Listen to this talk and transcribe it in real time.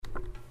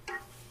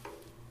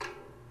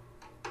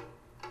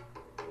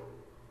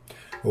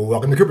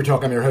Welcome to Cooper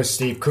Talk. I'm your host,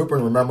 Steve Cooper,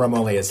 and remember, I'm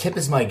only as hip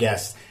as my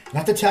guest. And I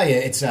have to tell you,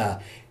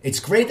 it's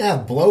great to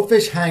have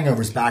Blowfish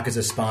Hangovers back as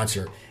a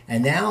sponsor.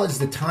 And now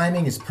the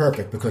timing is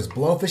perfect because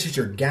Blowfish is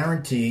your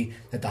guarantee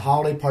that the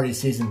holiday party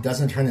season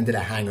doesn't turn into the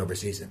hangover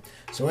season.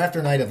 So after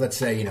a night of, let's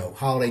say,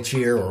 holiday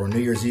cheer or New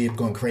Year's Eve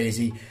going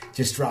crazy,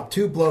 just drop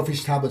 2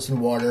 Blowfish tablets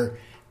in water,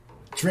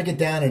 drink it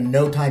down, and in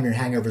no time your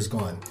hangover's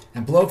gone.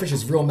 And Blowfish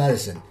is real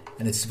medicine.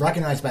 And it's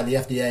recognized by the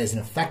FDA as an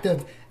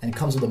effective and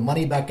comes with a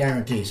money-back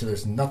guarantee, so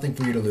there's nothing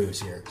for you to lose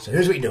here. So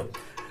here's what you do.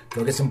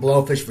 Go get some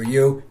Blowfish for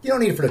you. You don't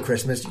need it for the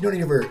Christmas. You don't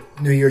need it for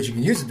New Year's. You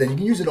can use it then. You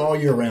can use it all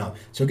year round.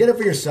 So get it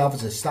for yourself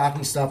as a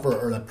stocking stuffer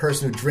or the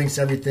person who drinks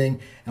everything.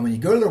 And when you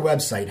go to their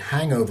website,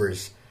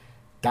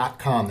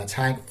 hangovers.com, that's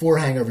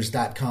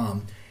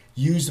 4hangovers.com,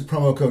 use the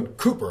promo code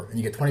Cooper and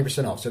you get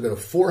 20% off. So go to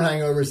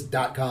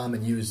 4hangovers.com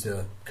and use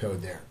the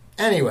code there.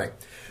 Anyway,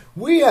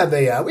 we have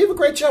a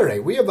great show today.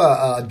 We have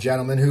a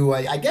gentleman who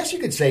I guess you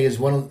could say is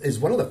one of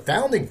the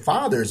founding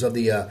fathers of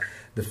the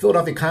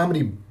Philadelphia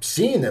comedy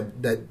scene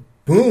that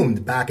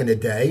boomed back in the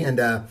day, and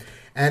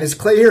it's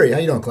Clay Heery. How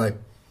you doing, Clay?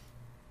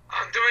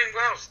 I'm doing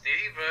well,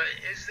 Steve.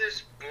 Is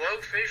this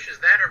Blowfish? Is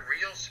that a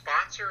real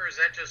sponsor, or is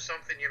that just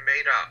something you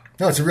made up?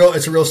 No, it's a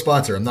real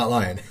sponsor. I'm not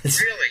lying.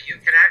 Really, you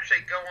can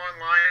actually go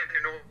online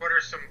and order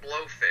some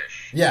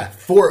Blowfish. Yeah,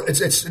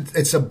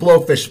 it's a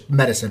Blowfish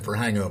medicine for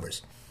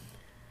hangovers.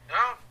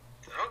 Oh,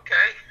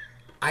 okay.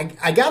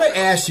 I got to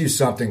ask you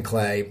something,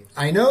 Clay.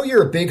 I know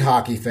you're a big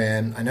hockey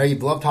fan. I know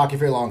you've loved hockey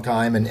for a long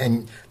time,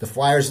 and the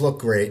Flyers look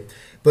great.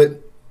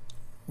 But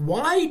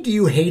why do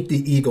you hate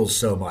the Eagles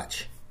so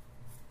much?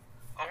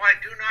 Oh, I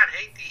do not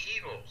hate the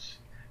Eagles.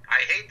 I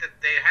hate that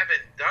they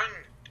haven't done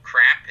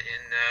crap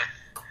in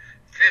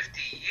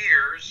 50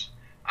 years.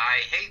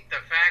 I hate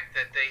the fact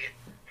that they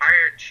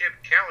hired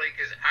Chip Kelly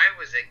because I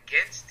was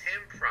against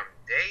him from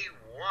day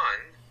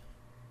one.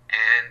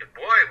 And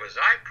boy, was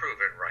I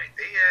proven right.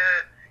 The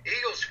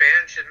Eagles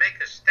fans should make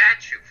a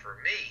statue for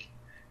me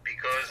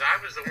because I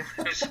was the one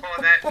who saw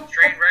that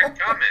train wreck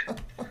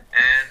coming.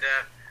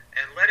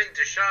 And letting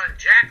Deshaun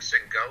Jackson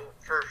go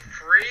for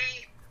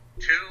free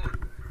to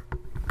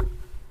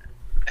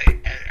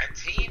a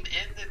team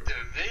in the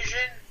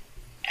division,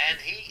 and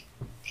he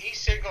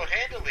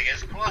single-handedly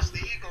has cost the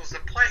Eagles the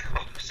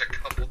playoffs a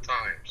couple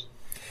times.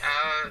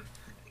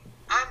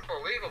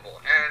 Unbelievable.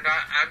 And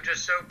I'm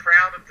just so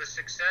proud of the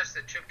success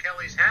that Chip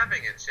Kelly's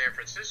having in San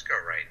Francisco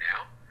right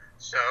now.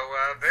 So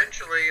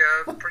eventually,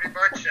 pretty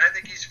much, I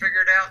think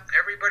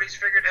everybody's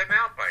figured him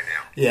out by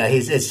now. Yeah,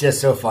 it's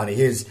just so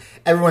funny.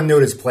 Everyone knew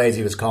his plays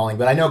he was calling,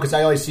 but I know because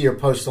I always see your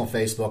posts on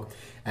Facebook,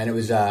 and it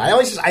was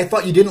I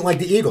thought you didn't like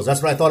the Eagles.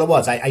 That's what I thought it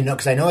was. I know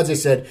because I know, as I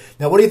said.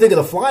 Now, what do you think of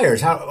the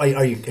Flyers? How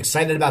are you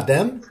excited about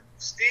them?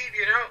 Steve,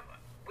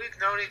 we've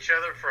known each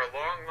other for a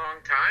long, long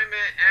time,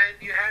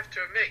 and you have to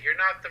admit, you're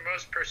not the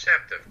most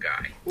perceptive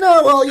guy.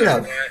 No, well,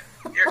 your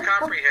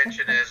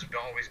comprehension has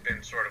always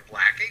been sort of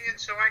lacking, and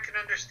so I can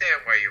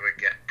understand why you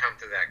would come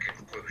to that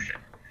conclusion.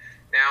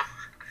 Now,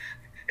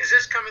 is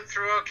this coming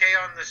through okay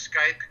on the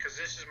Skype? Because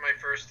this is my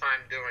first time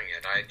doing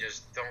it. I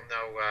just don't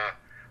know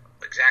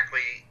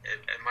exactly.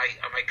 Am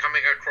I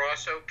coming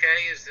across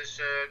okay? Is this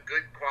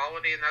good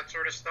quality and that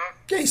sort of stuff?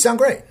 Yeah, you sound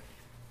great.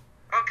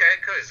 Okay,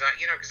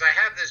 because I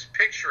have this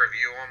picture of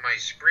you on my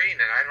screen,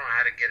 and I don't know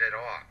how to get it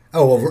off.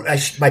 Oh, well,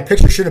 my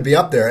picture shouldn't be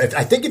up there.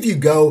 I think if you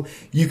go,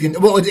 you can.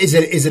 Well, is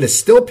it a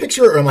still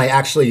picture, or am I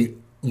actually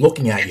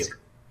looking at you?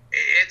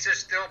 It's a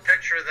still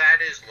picture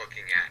that is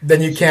looking at.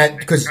 Then you can't,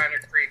 because it's kind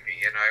of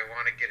creepy, and I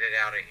want to get it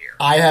out of here.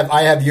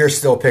 I have your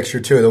still picture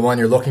too, the one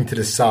you're looking to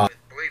the side.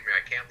 Believe me,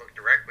 I can't look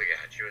directly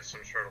at you. It's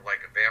some sort of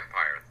like a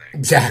vampire thing.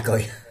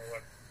 Exactly.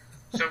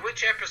 So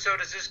which episode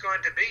is this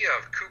going to be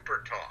of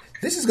Cooper Talk?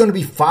 This is going to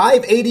be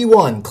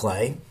 581,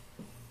 Clay.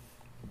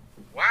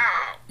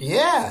 Wow.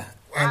 Yeah.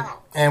 Wow.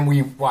 And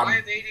we...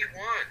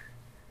 581.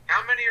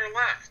 How many are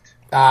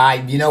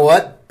left? You know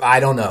what? I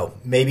don't know.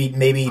 Maybe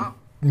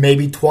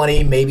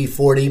 20, maybe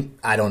 40.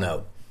 I don't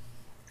know.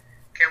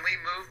 Can we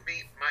move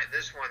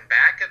this one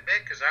back a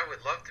bit? Because I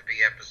would love to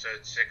be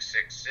episode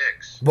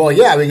 666. Well,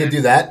 yeah, we can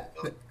do that.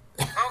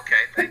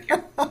 Okay, thank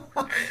you. I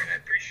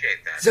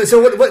appreciate that. So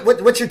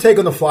what's your take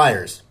on the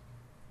Flyers?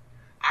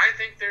 I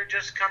think they're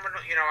just coming.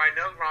 I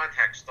know Ron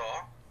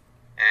Hextall,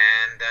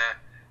 and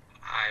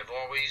I've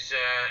always,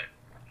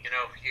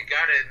 you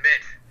got to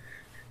admit,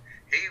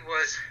 he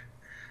was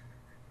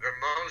the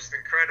most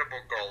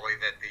incredible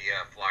goalie that the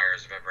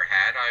Flyers have ever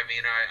had. I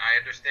mean, I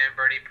understand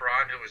Bernie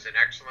Perron, who was an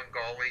excellent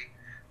goalie,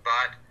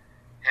 but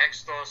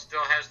Hextall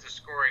still has the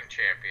scoring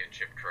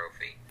championship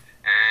trophy,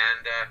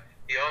 and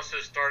he also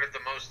started the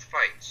most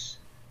fights.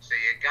 So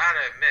you got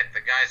to admit,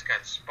 the guy's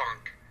got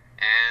spunk.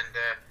 And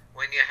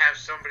when you have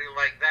somebody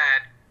like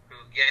that who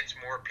gets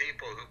more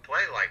people who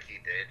play like he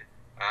did,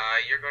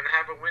 you're going to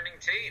have a winning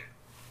team.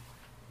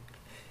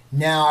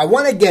 Now, I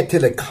want to get to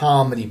the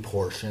comedy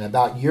portion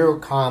about your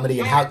comedy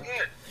and how.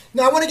 Good.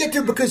 No, I want to get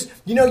to because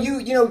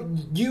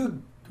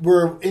you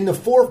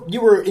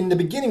you were in the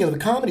beginning of the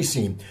comedy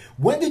scene.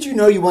 When did you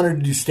know you wanted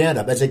to do stand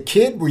up? As a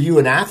kid, were you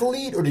an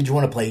athlete, or did you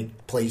want to play?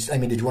 I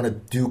mean, did you want to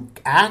do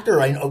actor?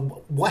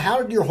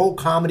 How did your whole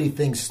comedy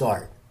thing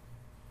start?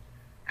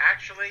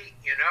 Actually,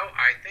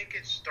 I think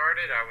it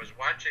started. I was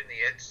watching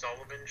the Ed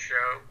Sullivan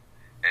Show,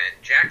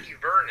 and Jackie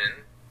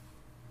Vernon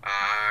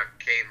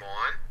came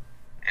on,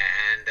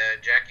 and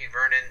Jackie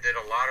Vernon did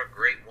a lot of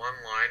great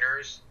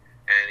one-liners.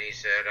 And he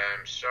said,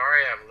 "I'm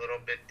sorry, I'm a little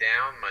bit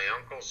down. My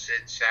uncle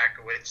Sid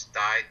Sakowitz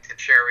died to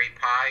cherry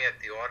pie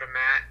at the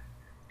automat,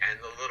 and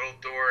the little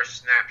door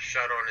snapped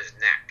shut on his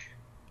neck."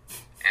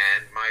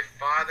 And my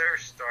father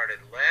started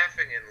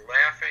laughing and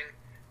laughing.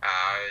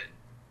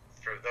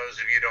 For those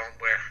of you who don't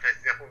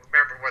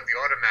remember what the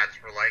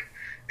automats were like,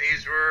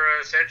 these were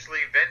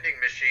essentially vending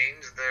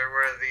machines. There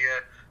where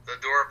the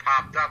door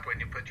popped up when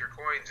you put your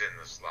coins in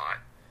the slot,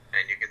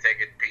 and you could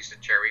take a piece of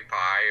cherry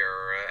pie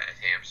or a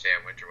ham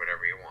sandwich or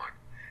whatever you want.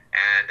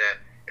 And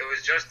it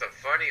was just a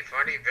funny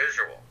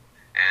visual,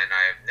 and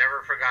I have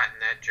never forgotten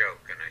that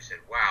joke. And I said,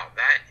 "Wow,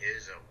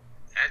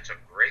 that's a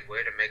great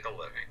way to make a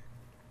living."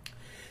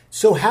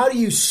 So how do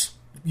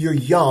you're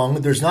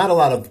young, there's not a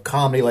lot of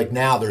comedy like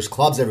now, there's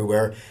clubs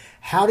everywhere.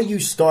 How do you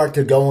start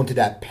to go into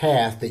that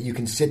path that you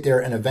can sit there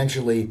and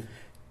eventually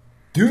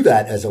do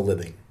that as a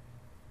living?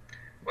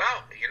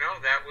 Well,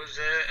 that was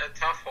a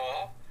tough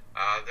haul.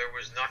 There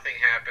was nothing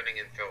happening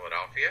in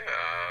Philadelphia.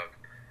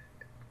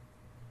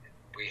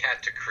 We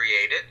had to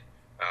create it.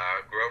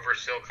 Grover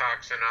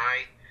Silcox and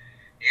I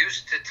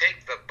used to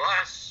take the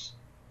bus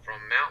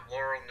from Mount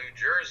Laurel, New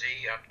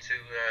Jersey, up to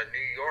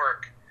New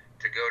York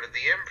to go to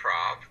the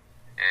Improv,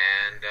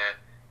 and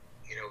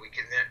we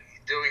can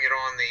doing it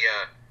on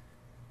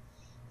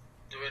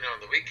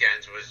the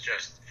weekends was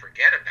just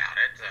forget about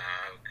it,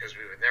 because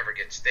we would never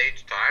get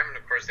stage time, and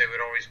of course they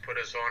would always put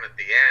us on at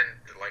the end,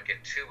 like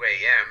at 2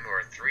 a.m.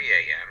 or 3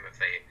 a.m. if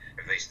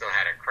they still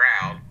had a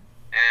crowd,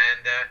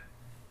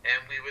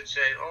 and we would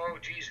say, "Oh,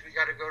 geez, we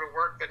got to go to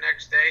work the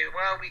next day."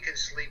 Well, we can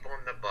sleep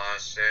on the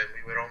bus, and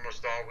we would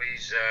almost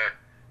always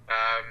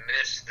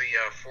miss the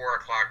 4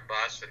 o'clock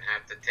bus and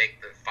have to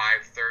take the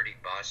 5:30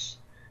 bus,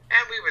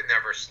 and we would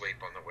never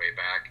sleep on the way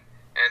back,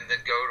 and then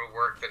go to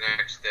work the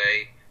next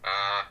day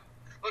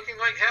looking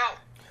like hell.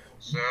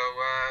 So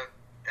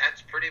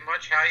that's pretty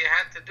much how you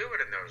had to do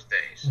it in those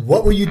days.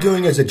 What were you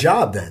doing as a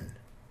job then?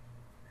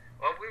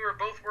 Well, we were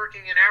both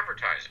working in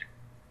advertising,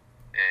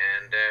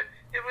 and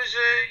it was,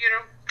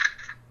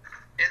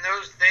 in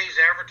those days,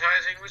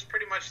 advertising was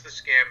pretty much the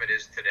scam it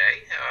is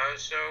today.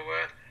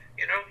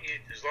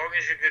 As long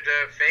as you could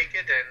fake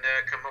it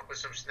and come up with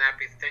some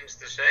snappy things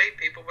to say,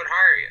 people would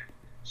hire you.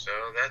 So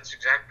that's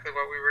exactly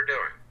what we were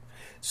doing.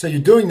 So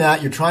you're doing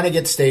that. You're trying to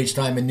get stage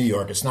time in New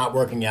York. It's not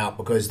working out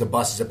because the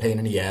bus is a pain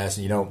in the ass,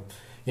 and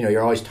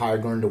you're always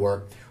tired going to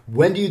work.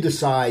 When do you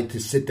decide to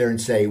sit there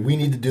and say, "We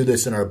need to do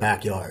this in our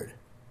backyard"?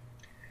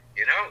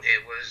 It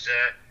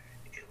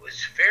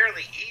was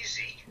fairly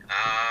easy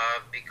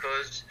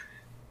because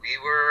we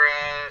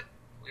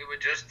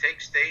would just take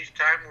stage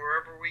time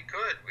wherever we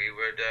could. We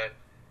would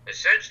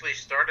essentially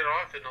start it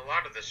off in a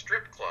lot of the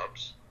strip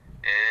clubs,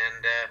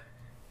 and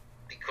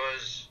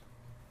because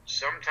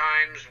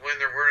sometimes when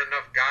there weren't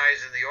enough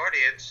guys in the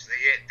audience, the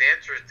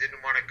dancers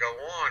didn't want to go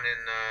on,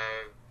 and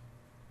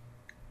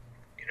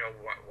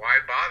why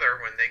bother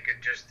when they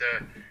could just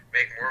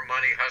make more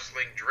money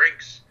hustling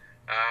drinks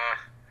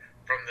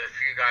from the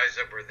few guys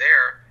that were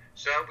there.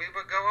 So we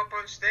would go up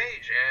on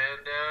stage,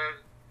 and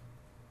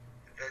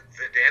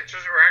the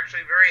dancers were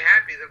actually very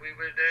happy that we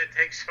would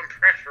take some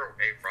pressure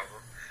away from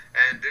them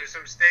and do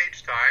some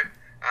stage time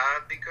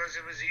because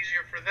it was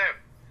easier for them.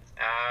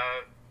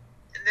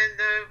 And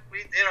then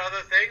we did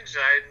other things.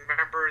 I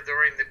remember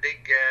during the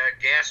big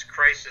gas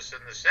crisis in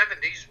the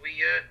 70s,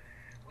 we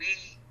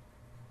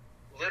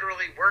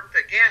literally worked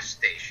a gas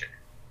station.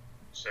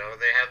 So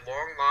they had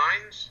long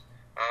lines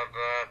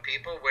of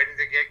people waiting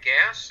to get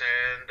gas,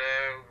 and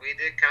we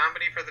did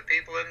comedy for the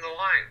people in the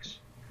lines.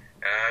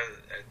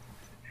 A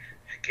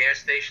gas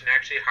station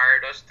actually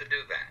hired us to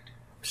do that.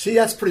 See,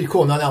 that's pretty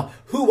cool. Now,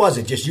 who was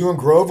it? Just you and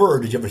Grover, or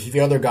did you have a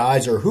few other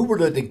guys, or who were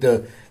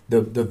the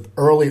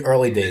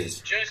early days?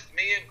 Just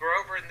me and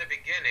Grover in the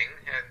beginning,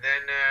 and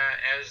then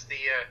as the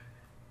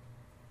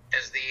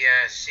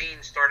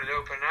scene started to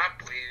open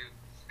up, we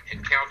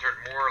encountered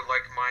more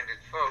like-minded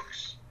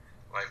folks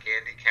like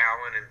Andy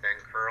Cowan and Ben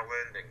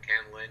Kurland and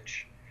Ken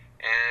Lynch,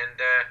 and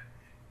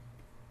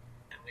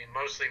we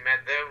mostly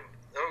met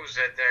those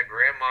at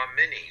Grandma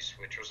Minnie's,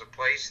 which was a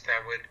place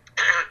that would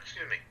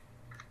excuse me.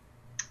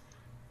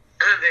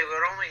 They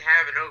would only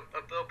have an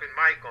open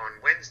mic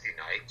on Wednesday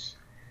nights,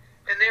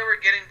 and they were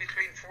getting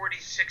between 40,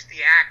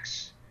 60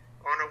 acts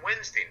on a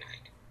Wednesday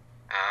night.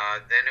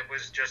 Then it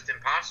was just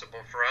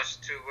impossible for us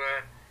to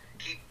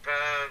keep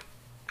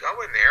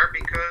going there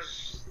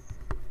because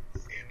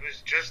it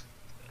was just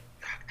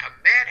a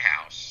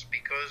madhouse,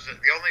 because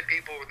the only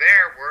people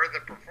there were the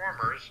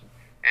performers,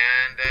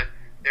 and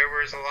there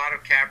was a lot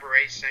of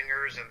cabaret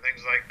singers and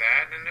things like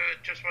that, and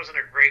it just wasn't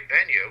a great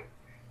venue.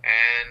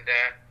 And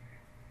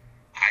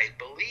I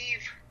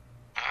believe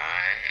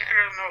I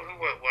don't know who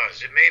it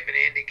was. It may have been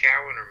Andy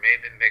Cowan or may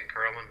have been Ben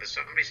Curlin, but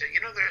somebody said,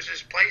 there's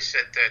this place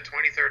at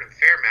 23rd and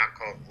Fairmount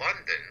called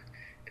London,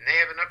 and they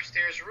have an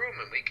upstairs room,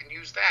 and we can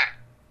use that.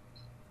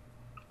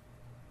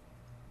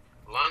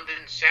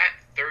 London sat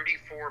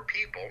 34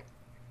 people,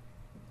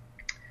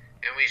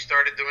 and we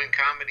started doing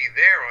comedy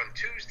there on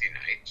Tuesday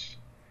nights,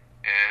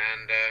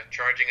 and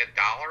charging $1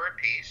 a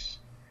piece.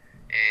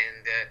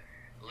 And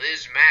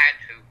Liz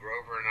Matt, who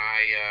Grover and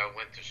I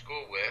went to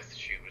school with,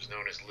 she was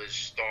known as Liz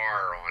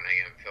Starr on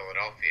AM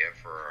Philadelphia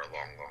for a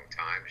long, long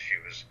time. She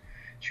was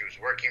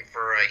working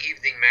for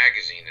Evening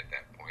Magazine at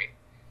that point,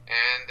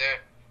 and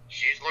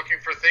she's looking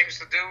for things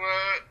to do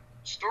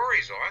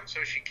stories on.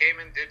 So she came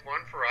and did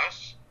one for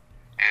us,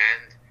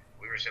 and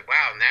we were said,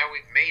 "Wow, now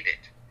we've made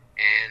it."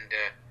 And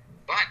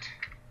but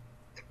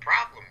the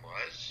problem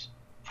was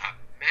a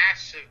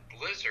massive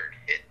blizzard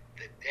hit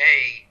the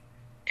day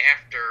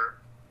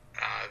after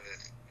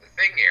the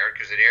thing aired,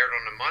 because it aired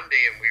on a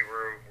Monday and we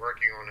were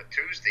working on a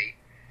Tuesday,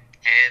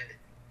 and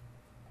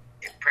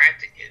it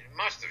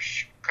must have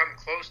come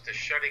close to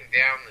shutting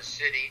down the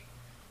city,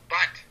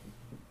 but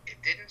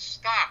it didn't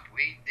stop.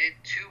 We did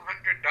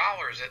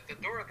 $200 at the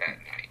door that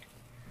night.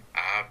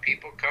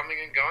 People coming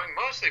and going,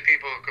 mostly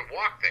people who could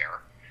walk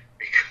there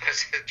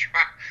because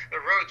the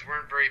roads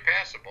weren't very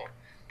passable,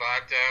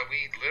 but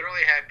we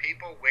literally had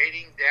people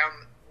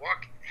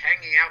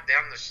hanging out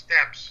down the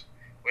steps,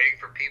 waiting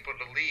for people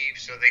to leave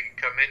so they can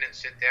come in and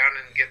sit down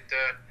and get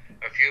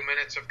a few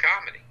minutes of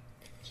comedy.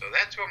 So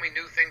that's when we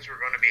knew things were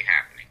going to be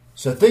happening.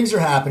 So things are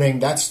happening.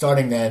 That's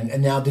starting then.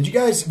 And now,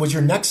 was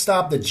your next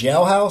stop the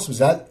Jailhouse? Was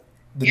that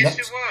the next?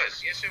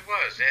 Yes, it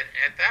was.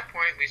 At that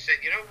point, we said,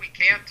 we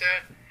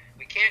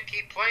can't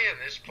keep playing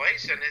this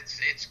place, and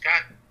it's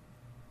got,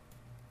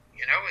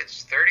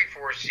 it's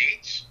 34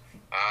 seats.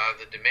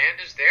 The demand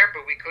is there,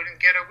 but we couldn't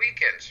get a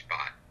weekend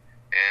spot.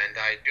 And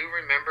I do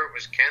remember it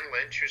was Ken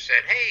Lynch who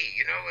said, "Hey,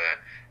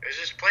 there's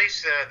this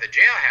place, the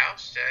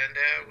Jailhouse, and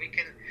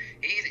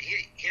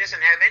he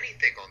doesn't have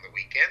anything on the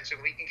weekends,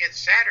 and we can get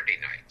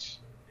Saturday nights."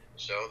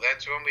 So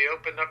that's when we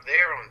opened up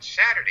there on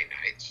Saturday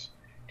nights,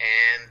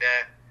 and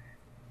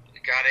we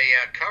got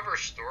a cover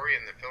story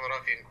in the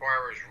Philadelphia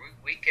Inquirer's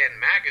Weekend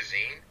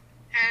magazine,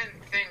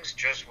 and things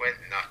just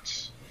went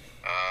nuts.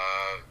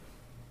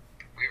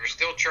 We were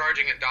still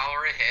charging $1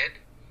 a head,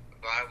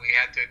 but we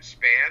had to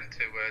expand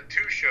to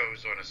 2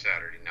 shows on a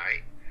Saturday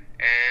night,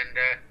 and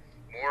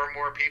more and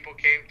more people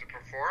came to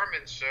perform,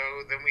 and so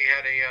then we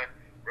had a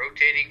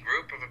rotating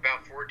group of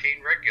about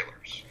 14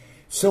 regulars.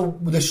 So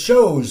the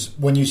shows,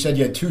 when you said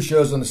you had 2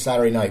 shows on the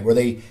Saturday night, were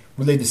they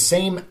the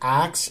same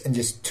acts and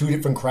just 2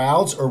 different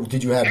crowds, or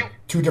did you have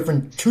two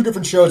different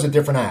shows at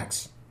different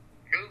acts?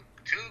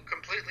 Two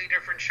completely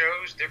different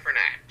shows, different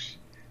acts.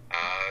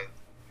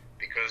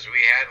 Because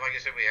we had, like I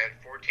said, we had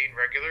 14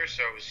 regulars,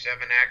 so it was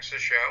 7 acts a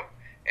show,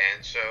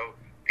 and so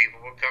people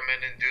would come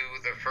in and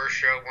do the first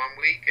show one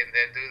week and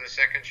then do the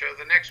second show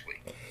the next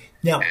week.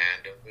 Yeah.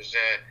 And it was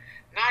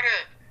not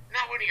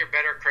one of your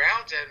better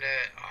crowds, and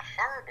a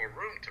horrible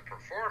room to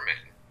perform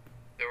in.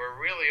 There were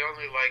really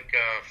only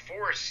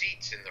 4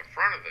 seats in the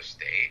front of the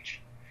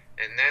stage,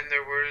 and then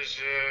there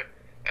was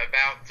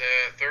about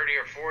 30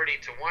 or 40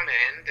 to one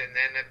end, and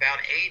then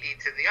about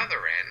 80 to the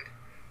other end.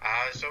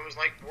 So it was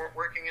like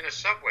working in a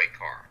subway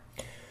car.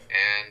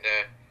 And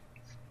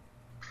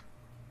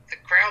the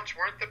crowds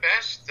weren't the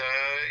best.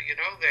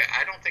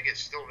 I don't think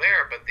it's still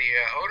there, but the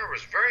owner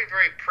was very,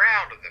 very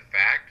proud of the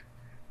fact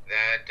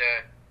that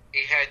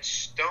he had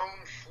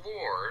stone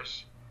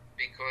floors,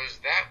 because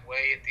that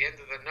way, at the end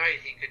of the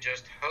night, he could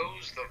just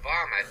hose the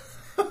vomit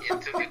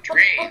into the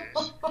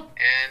drains,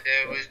 and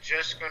it was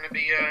just going to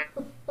be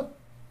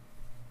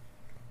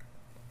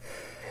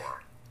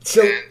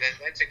and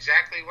that's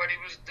exactly what he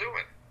was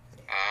doing.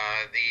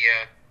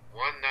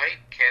 One night,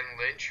 Ken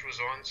Lynch was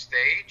on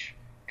stage,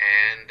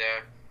 and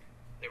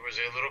there was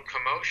a little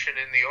commotion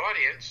in the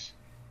audience,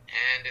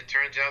 and it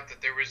turns out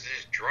that there was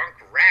this drunk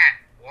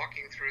rat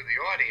walking through the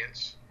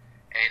audience,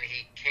 and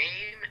he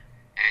came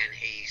and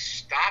he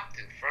stopped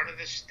in front of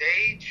the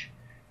stage,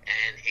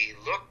 and he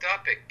looked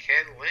up at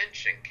Ken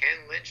Lynch, and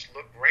Ken Lynch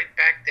looked right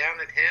back down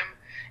at him,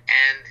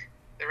 and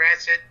the rat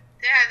said,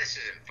 "This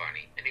isn't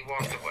funny," and he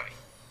walked away.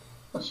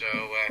 So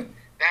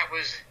that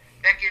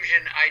gives you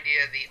an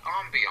idea of the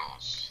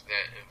ambiance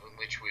in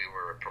which we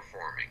were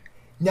performing.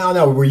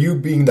 Now, were you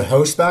being the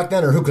host back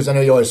then, or who? Because I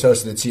know you always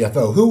hosted at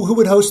CFO. Who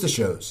would host the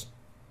shows?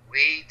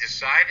 We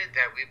decided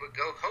that we would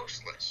go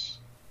hostless,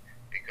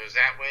 because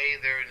that way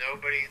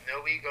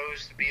no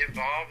egos to be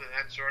involved and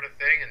that sort of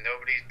thing, and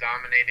nobody's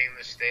dominating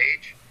the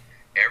stage.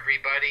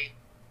 Everybody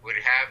would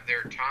have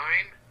their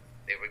time,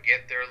 they would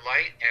get their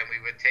light, and we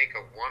would take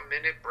a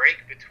 1-minute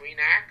break between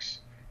acts,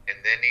 and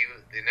then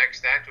the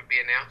next act would be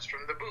announced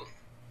from the booth.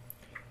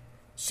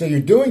 So you're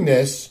doing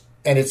this,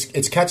 and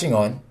it's catching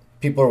on.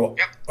 People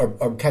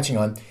are catching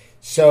on.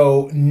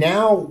 So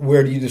now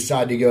where do you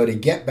decide to go to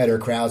get better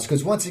crowds?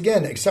 Because once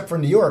again, except for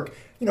New York,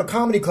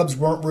 comedy clubs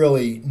weren't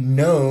really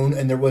known,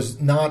 and there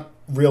was not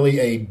really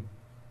a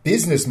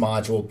business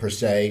module per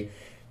se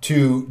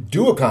to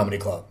do a comedy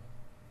club.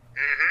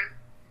 Mm-hmm.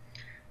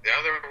 The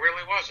other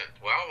really wasn't.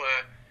 Well,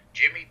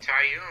 Jimmy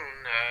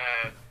Tyoon,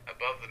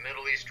 above the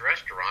Middle East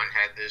restaurant,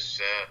 had this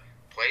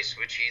place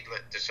which he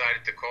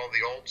decided to call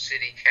the Old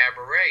City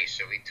Cabaret.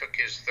 So he took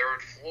his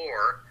third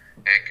floor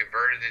and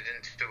converted it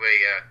into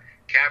a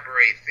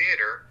cabaret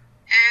theater,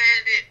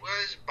 and it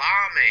was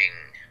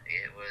bombing.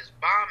 It was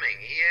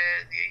bombing.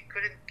 He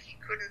couldn't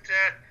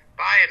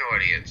buy an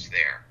audience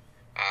there.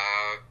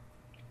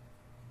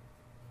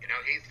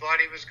 He thought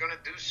he was going to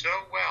do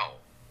so well.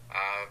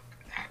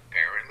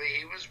 Apparently,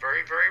 he was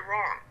very, very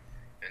wrong.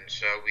 And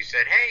so we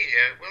said, hey,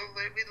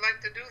 we'd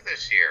like to do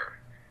this here.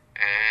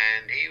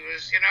 And he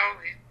was,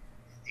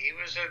 he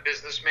was a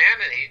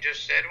businessman, and he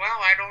just said,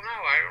 well, I don't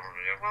know.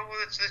 Well,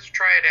 let's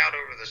try it out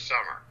over the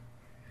summer.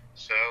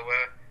 So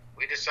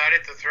we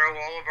decided to throw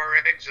all of our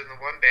eggs in the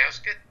one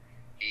basket.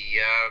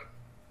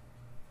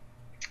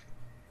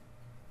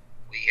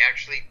 We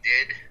actually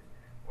did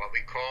what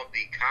we called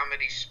the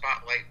Comedy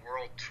Spotlight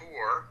World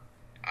Tour,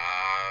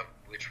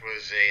 which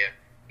was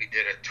we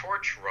did a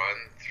torch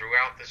run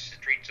throughout the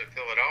streets of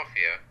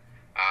Philadelphia,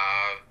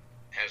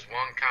 as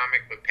one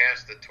comic would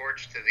pass the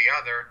torch to the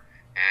other,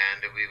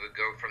 and we would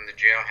go from the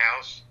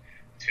jailhouse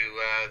to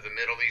the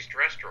Middle East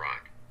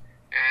restaurant.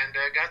 And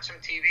got some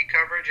TV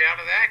coverage out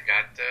of that,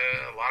 got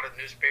a lot of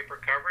newspaper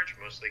coverage,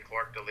 mostly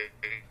Clark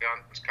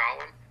DeLeon's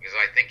column, because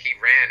I think he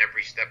ran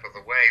every step of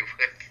the way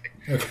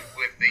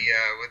with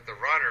the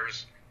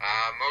runners.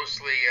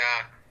 Mostly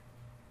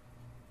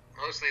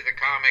the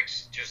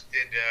comics just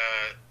did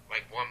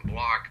like one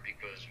block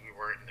because we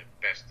weren't in the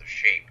best of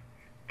shape.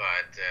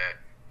 But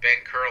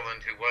Ben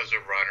Kurland, who was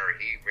a runner,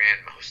 he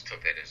ran most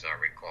of it, as I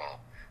recall.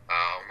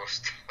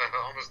 Almost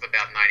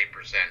about 90%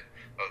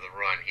 of the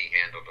run he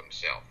handled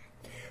himself.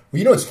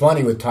 Well, it's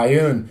funny with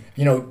Tyoon,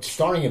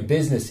 starting a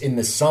business in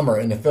the summer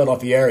in the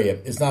Philadelphia area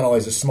is not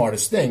always the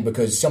smartest thing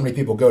because so many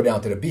people go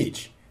down to the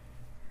beach.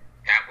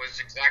 That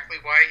was exactly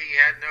why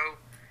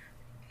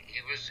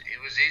it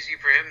was easy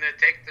for him to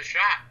take the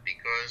shot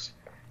because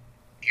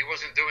he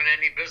wasn't doing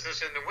any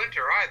business in the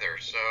winter either.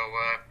 So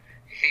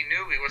he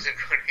knew he was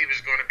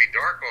going to be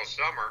dark all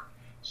summer.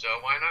 So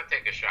why not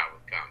take a shot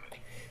with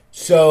comedy?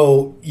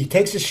 So he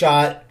takes a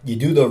shot, you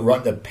do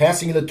the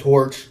passing of the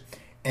torch,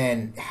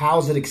 and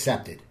how's it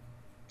accepted?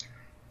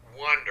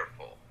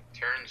 Wonderful.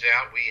 Turns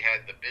out we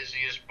had the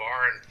busiest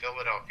bar in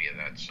Philadelphia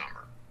that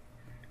summer.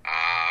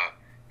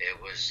 It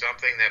was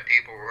something that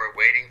people were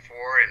waiting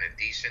for in a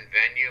decent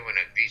venue in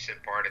a decent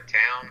part of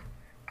town,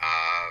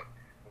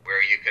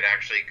 where you could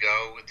actually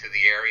go to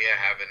the area,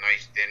 have a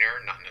nice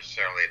dinner, not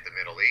necessarily at the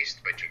Middle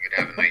East, but you could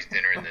have a nice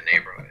dinner in the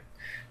neighborhood.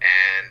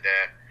 And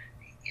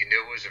you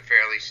knew it was a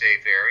fairly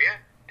safe area,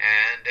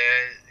 and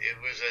it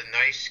was a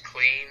nice,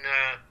 clean,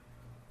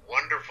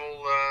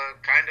 wonderful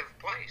kind of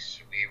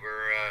place. We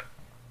were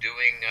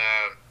doing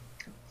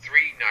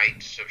 3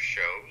 nights of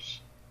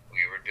shows.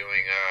 We were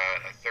doing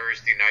a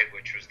Thursday night,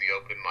 which was the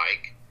open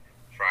mic,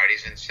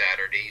 Fridays and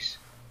Saturdays,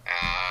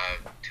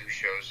 2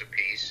 shows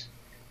apiece,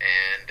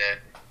 and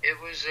it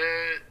was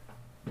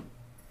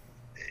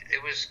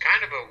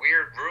kind of a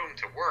weird room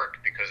to work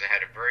because it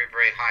had a very,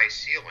 very high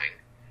ceiling,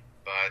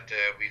 but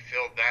we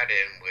filled that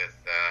in with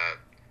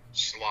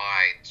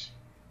slides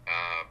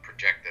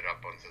projected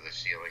up onto the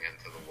ceiling and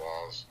to the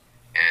walls,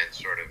 and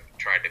sort of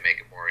tried to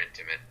make it more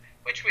intimate,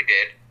 which we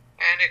did,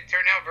 and it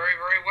turned out very,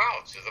 very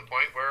well, to the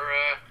point where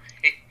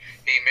he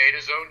made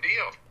his own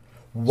deal.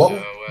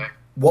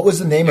 What was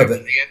the name of it?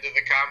 At the end of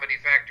the Comedy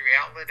Factory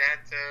Outlet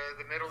at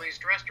the Middle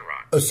East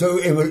restaurant. So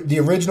the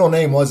original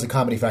name was the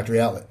Comedy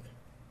Factory Outlet?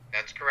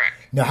 That's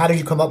correct. Now, how did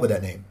you come up with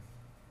that name?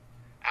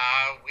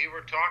 We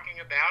were talking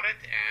about it,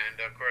 and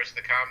of course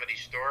the Comedy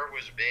Store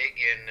was big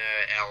in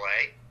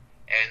L.A.,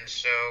 and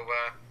so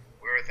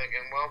we were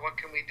thinking, well, what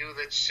can we do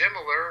that's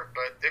similar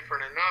but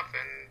different enough?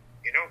 And,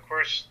 of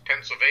course,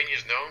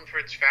 Pennsylvania's known for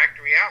its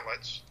factory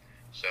outlets,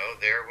 so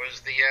there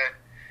was there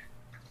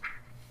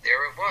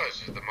it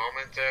was, the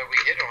moment we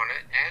hit on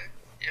it, and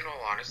in all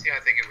honesty, I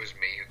think it was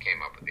me who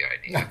came up with the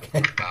idea.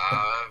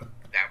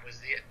 That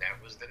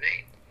was the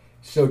name.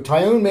 So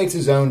Tyoon makes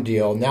his own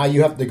deal. Now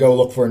you have to go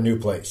look for a new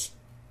place.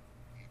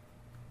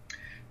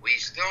 We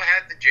still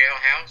had the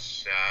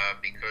jailhouse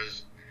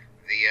because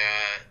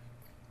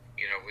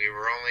we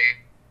were only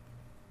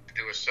to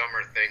do a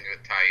summer thing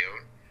with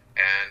Tyoon,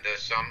 and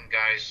some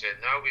guys said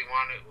no, we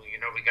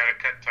got to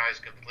cut ties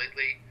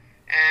completely,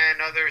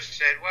 and others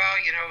said, well,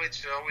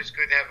 it's always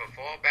good to have a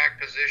fallback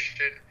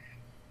position,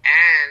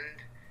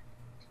 and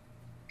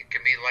it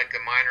can be like a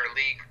minor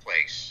league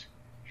place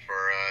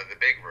for the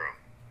big room,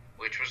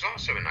 which was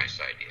also a nice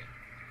idea.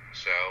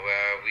 So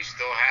we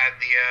still had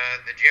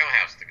the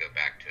jailhouse to go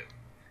back to.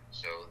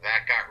 So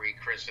that got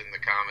rechristened the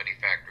Comedy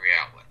Factory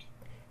Outlet.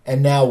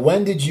 And now,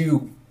 when did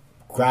you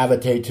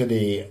gravitate to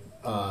the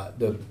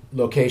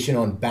location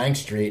on Bank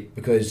Street?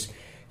 Because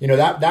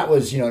that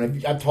was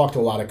I've talked to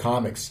a lot of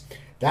comics.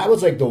 That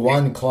was like the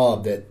one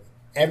club that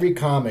every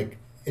comic.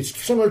 It's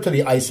similar to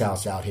the Ice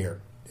House out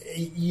here.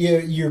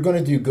 You're going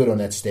to do good on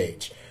that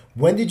stage.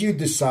 When did you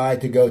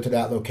decide to go to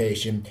that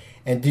location?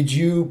 And did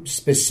you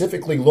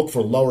specifically look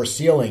for lower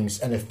ceilings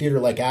and a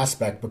theater-like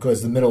aspect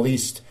because the Middle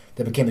East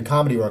that became the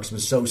Comedy Works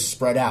was so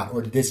spread out?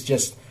 Or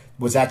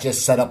was that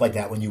just set up like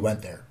that when you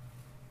went there?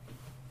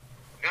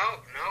 No,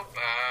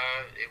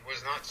 it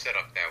was not set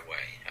up that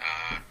way.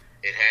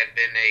 It had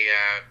been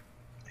it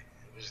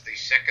was the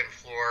second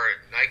floor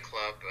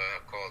nightclub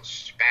called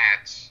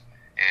Spats,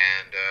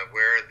 and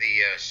where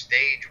the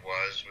stage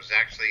was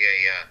actually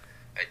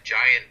a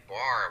giant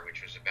bar,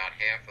 which was about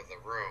half of the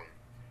room,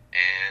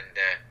 and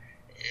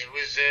it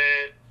was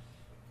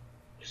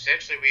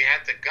essentially we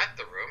had to gut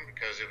the room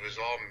because it was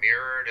all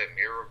mirrored and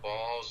mirror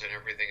balls and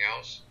everything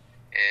else,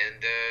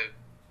 and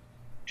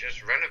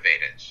just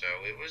renovate it. So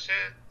it was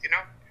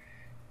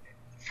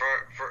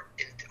for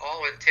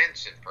all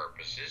intents and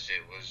purposes,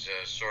 it was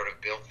sort of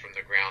built from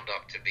the ground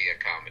up to be a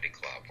comedy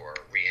club, or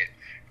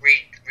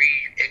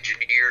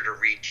re-engineered or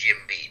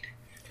re-jimmied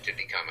to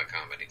become a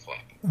comedy club.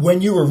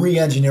 When you were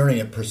re-engineering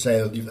it, per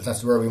se, if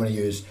that's the word we want to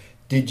use,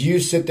 did you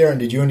sit there and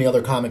did you and the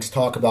other comics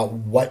talk about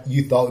what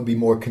you thought would be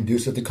more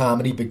conducive to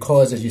comedy?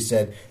 Because, as you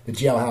said, the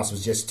Jailhouse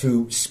was just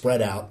too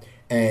spread out,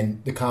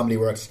 and the Comedy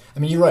Works, I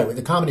mean, you're right, with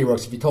the Comedy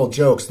Works, if you told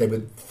jokes, they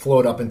would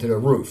float up into the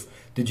roof.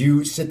 Did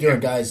you sit there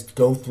and guys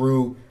go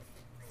through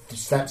the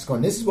steps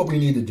going, this is what we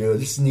need to do,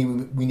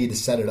 we need to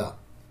set it up?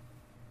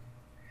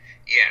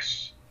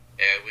 Yes.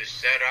 It was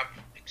set up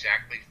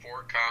exactly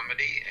for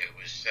comedy. It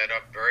was set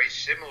up very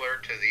similar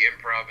to the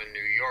Improv in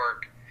New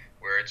York,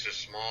 where it's a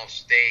small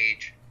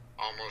stage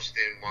almost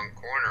in one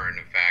corner. And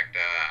in fact,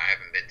 I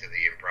haven't been to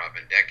the Improv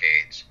in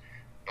decades,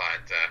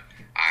 but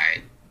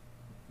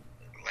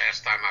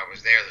last time I was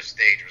there, the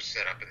stage was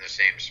set up in the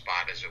same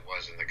spot as it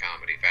was in the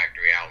Comedy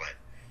Factory outlet,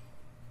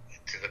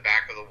 to the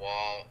back of the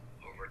wall,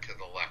 over to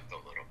the left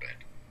a little bit,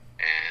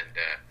 and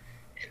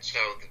so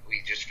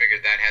we just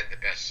figured that had the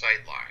best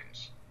sight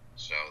lines,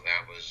 so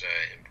that was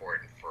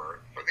important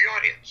for the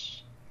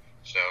audience.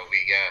 So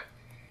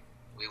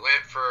we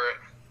went for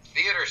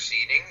theater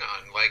seating,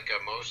 unlike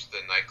most of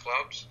the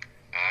nightclubs,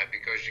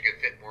 because you could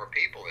fit more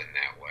people in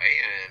that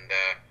way, and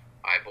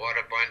I bought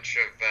a bunch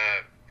of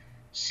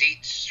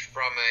seats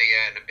from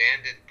an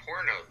abandoned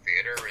porno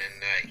theater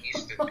in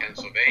Easton,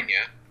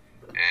 Pennsylvania.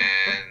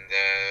 And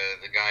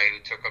the guy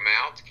who took them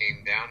out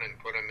came down and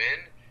put them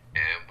in,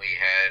 and we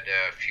had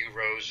a few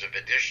rows of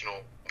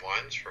additional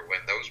ones for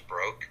when those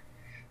broke.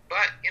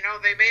 But,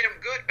 they made them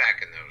good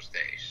back in those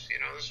days.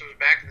 This was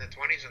back in the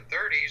 20s and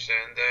 30s,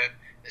 and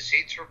the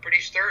seats were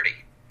pretty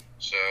sturdy.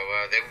 So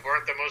they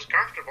weren't the most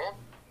comfortable,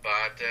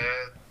 but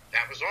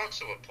that was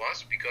also a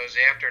plus, because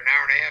after an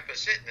hour and a half of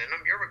sitting in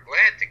them, you were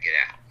glad to get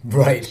out.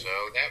 Right. So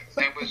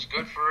that was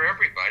good for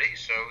everybody.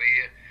 So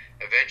we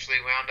eventually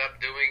wound up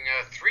doing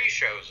 3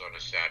 shows on a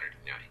Saturday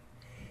night.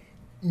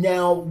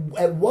 Now,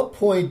 at what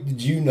point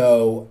did you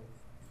know,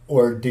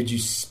 or did you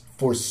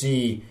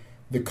foresee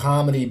the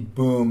comedy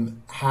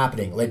boom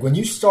happening? Like when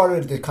you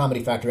started at the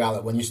Comedy Factory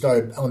outlet, when you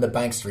started on the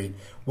Bank Street,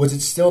 was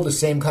it still the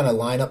same kind of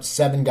lineup,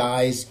 7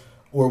 guys,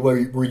 or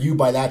were you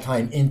by that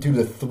time into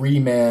the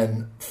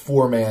 3-man,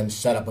 4-man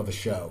setup of a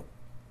show?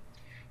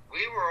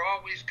 We were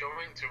always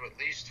going to at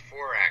least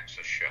 4 acts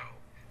a show.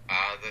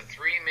 The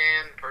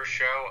 3-man per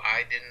show,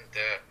 I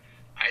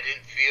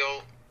didn't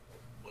feel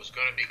was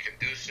going to be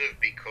conducive,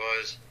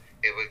 because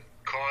it would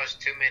cause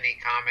too many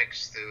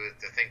comics to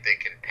think they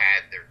can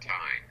pad their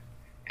time.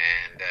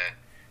 And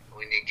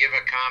when you give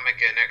a comic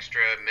an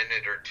extra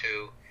minute or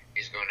 2,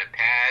 he's going to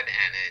pad,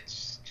 and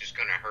it's just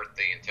going to hurt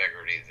the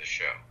integrity of the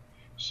show.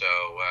 So,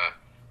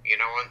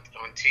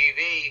 on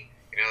TV,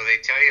 they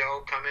tell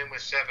you, come in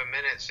with 7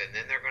 minutes, and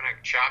then they're going to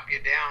chop you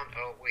down.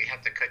 We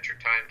have to cut your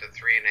time to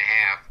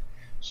 3.5.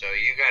 So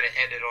you got to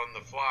edit on the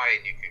fly,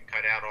 and you can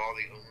cut out all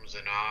the ums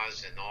and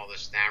ahs and all the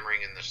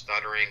stammering and the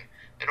stuttering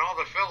and all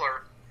the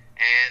filler,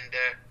 and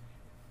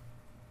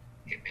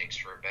it makes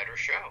for a better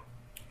show.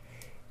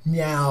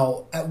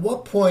 Now, at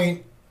what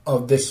point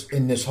of this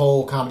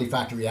whole Comedy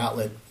Factory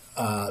outlet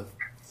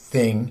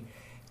thing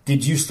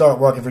did you start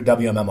working for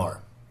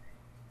WMMR?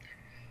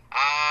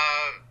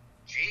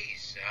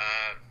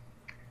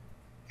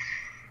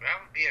 That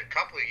would be a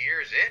couple of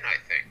years in, I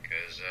think,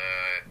 because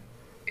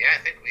I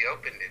think we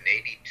opened in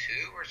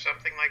 82 or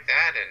something like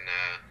that, and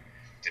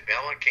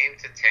DeBella came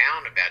to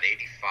town about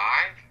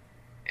 85,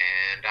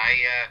 and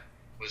I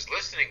was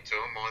listening to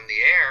him on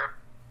the air,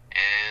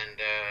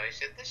 and I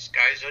said, this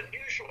guy's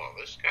unusual.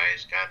 This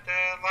guy's got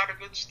a lot of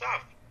good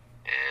stuff.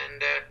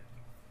 And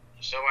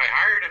so I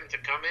hired him to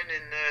come in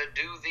and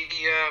do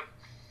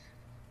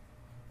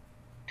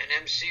an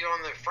MC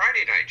on the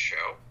Friday night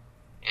show,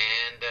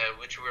 and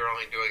which we were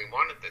only doing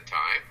 1 at the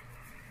time.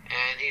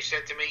 And he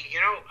said to me,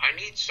 I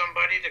need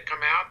somebody to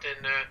come out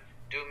and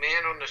do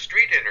man on the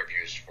street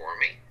interviews for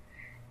me.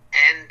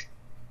 And,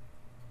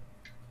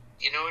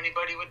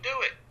 anybody would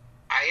do it.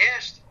 I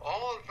asked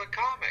all of the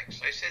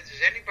comics. I said,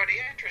 is anybody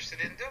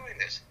interested in doing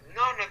this?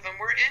 None of them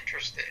were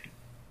interested.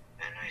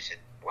 And I said,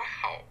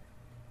 wow.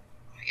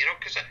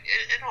 Because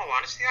in all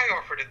honesty, I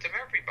offered it to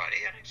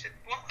everybody. And I said,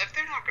 well, if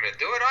they're not going to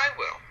do it, I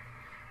will.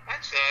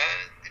 That's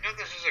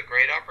this is a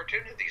great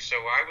opportunity. So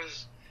I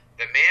was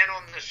the man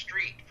on the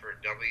street for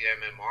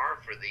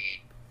WMMR for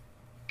the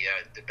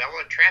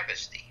DeBella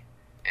travesty,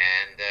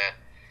 and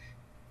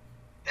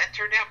that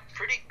turned out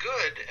pretty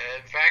good.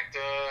 In fact,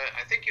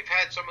 I think you've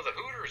had some of the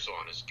Hooters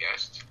on as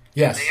guests.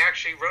 Yes. And they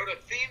actually wrote a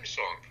theme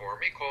song for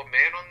me called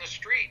 "Man on the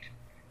Street,"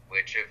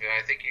 which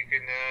I think you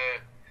can.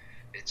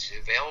 It's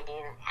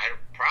available,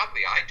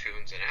 probably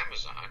iTunes and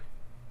Amazon,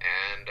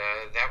 and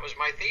that was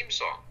my theme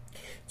song.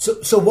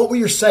 So what were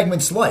your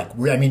segments like?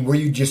 I mean, were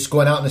you just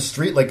going out in the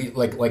street like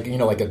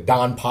a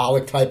Don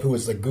Pollock type who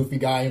was the goofy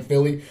guy in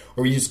Philly,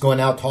 or were you just going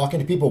out talking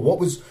to people? What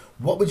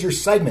was your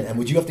segment, and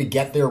would you have to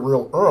get there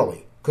real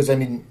early? Because I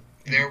mean,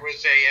 there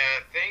was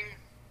a thing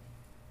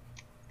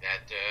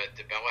that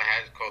DeBella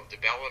had called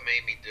 "DeBella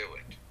Made Me Do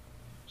It."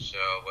 So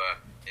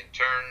in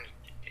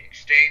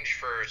exchange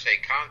for say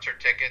concert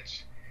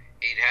tickets,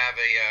 he'd have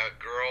a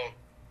girl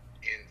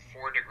in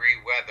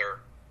 4-degree weather,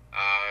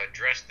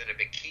 dressed in a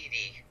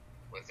bikini,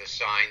 with a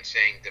sign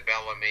saying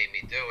 "DeBella Made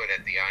Me Do It"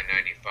 at the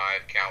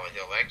I-95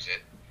 Calla-Hill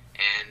exit,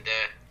 and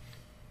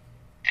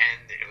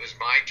it was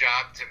my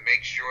job to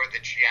make sure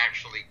that she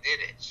actually did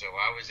it. So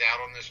I was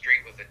out on the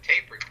street with a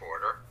tape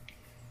recorder,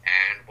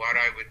 and what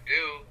I would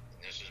do,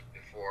 and this is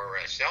before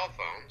cell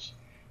phones,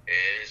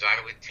 is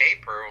I would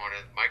tape her on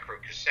a micro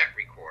cassette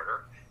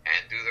recorder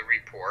and do the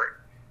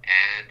report,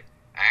 and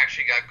I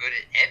actually got good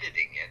at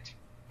editing it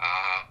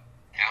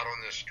out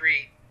on the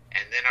street.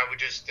 And then I would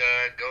just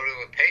go to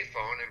a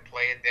payphone and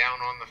play it down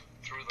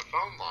through the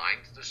phone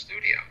line to the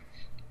studio,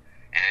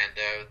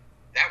 and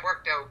that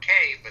worked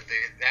okay. But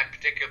that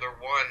particular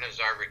one, as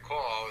I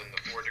recall, in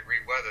the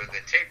 4-degree weather, the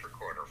tape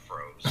recorder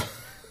froze.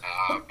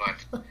 But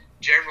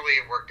generally,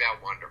 it worked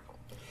out wonderful.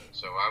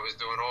 So I was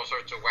doing all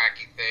sorts of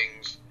wacky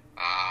things.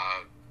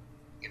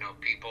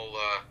 People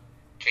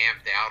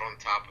camped out on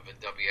top of a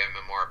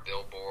WMMR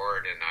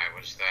billboard, and I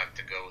was have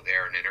to go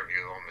there and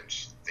interview them and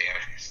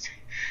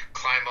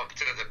climb up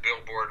to the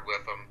billboard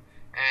with them,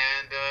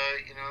 and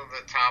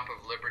the top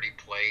of Liberty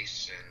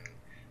Place, and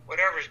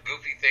whatever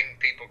goofy thing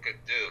people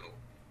could do.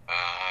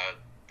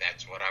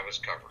 That's what I was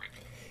covering.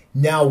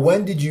 Now,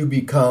 when did you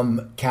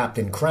become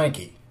Captain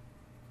Cranky?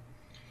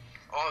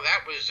 Oh,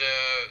 that was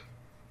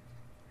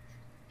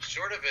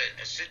sort of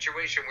a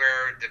situation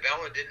where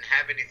DeBella didn't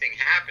have anything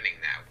happening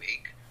that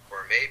week,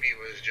 or maybe it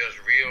was just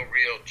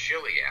real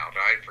chilly out.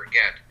 I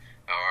forget,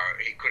 or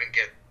he couldn't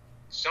get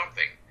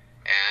something,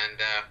 and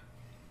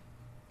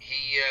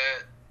he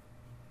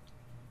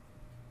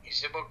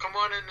said, "Well, come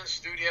on in the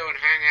studio and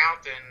hang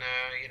out, and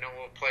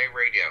we'll play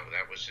radio."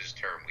 That was his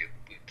term. We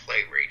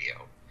play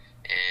radio,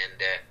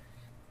 and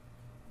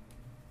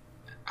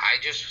I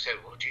just said,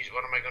 "Well, geez,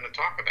 what am I going to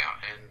talk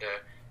about?" And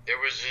there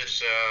was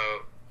this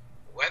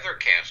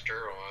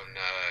weathercaster on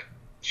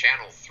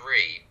Channel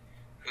 3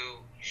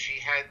 who she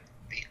had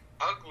the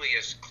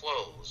ugliest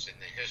clothes in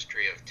the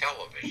history of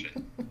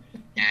television,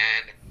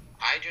 and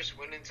I just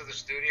went into the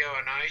studio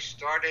and I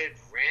started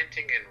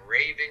ranting and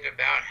raving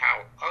about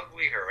how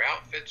ugly her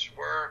outfits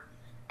were.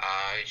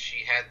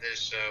 She had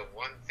this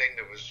one thing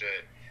that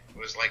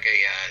was like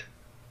a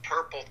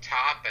purple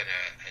top and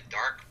a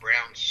dark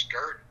brown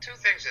skirt. Two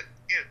things that,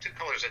 two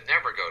colors that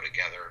never go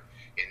together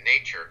in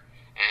nature.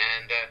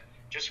 And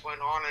just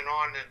went on and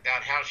on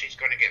about how she's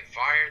going to get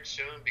fired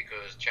soon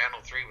because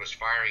Channel 3 was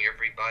firing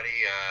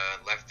everybody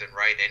left and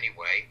right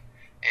anyway.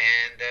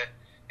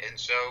 And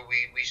so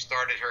we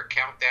started her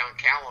countdown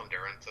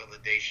calendar until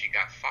the day she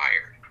got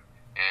fired.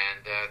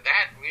 And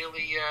that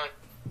really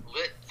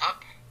lit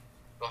up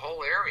the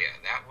whole area.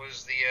 That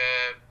was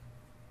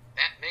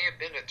that may have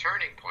been a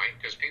turning point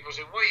because people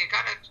said, "Well, you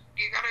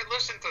gotta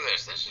listen to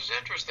this. This is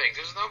interesting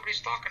because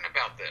nobody's talking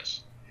about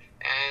this."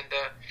 And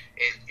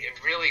it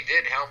really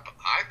did help,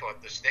 I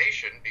thought, the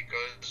station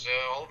because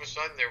all of a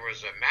sudden there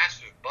was a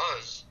massive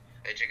buzz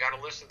that you got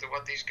to listen to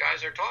what these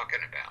guys are talking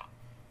about.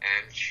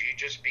 And she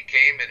just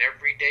became an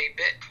everyday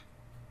bit.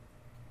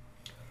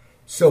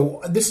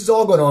 So this is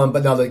all going on,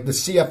 but now the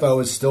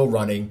CFO is still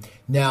running.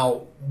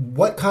 Now,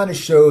 what kind of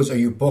shows are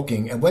you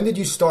booking? And when did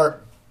you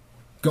start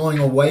going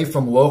away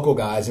from local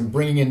guys and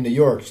bringing in New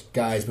York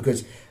guys?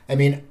 Because, I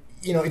mean,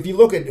 if you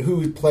look at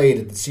who played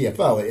at the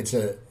CFO, it's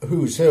a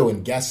who's who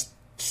and guest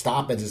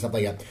stop-ins and stuff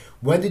like that.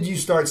 When did you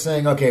start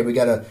saying, okay, we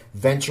got to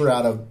venture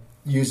out of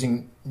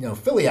using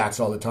Philly acts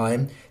all the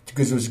time?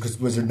 Because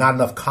was there not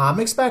enough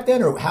comics back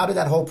then, or how did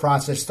that whole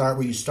process start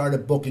where you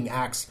started booking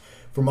acts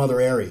from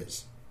other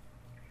areas?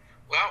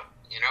 Well,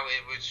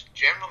 it was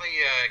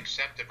generally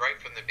accepted right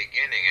from the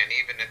beginning, and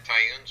even at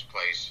Tyun's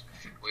place,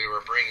 we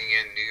were bringing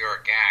in New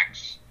York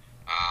acts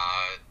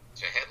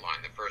to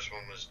headline. The first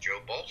one was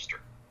Joe Bolster,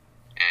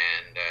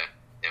 and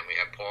then we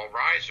had Paul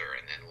Reiser,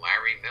 and then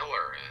Larry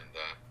Miller, and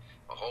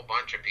a whole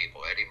bunch of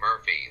people, Eddie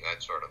Murphy,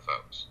 that sort of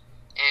folks.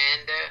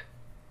 And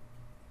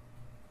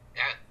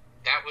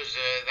that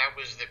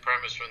was the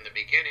premise from the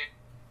beginning.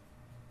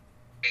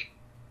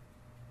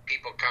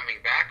 People coming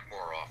back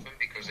more often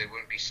because they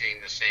wouldn't be seeing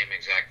the same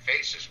exact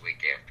faces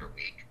week after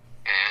week,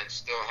 and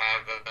still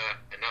have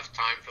enough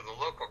time for the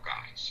local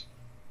guys.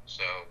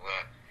 So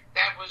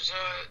that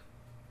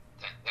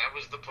that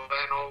was the plan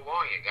all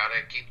along. You got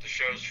to keep the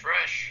shows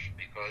fresh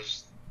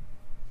because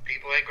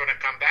people ain't going to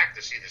come back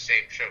to see the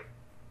same show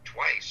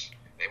twice.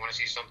 They want to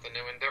see something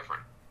new and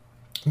different.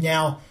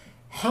 Now,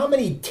 how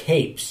many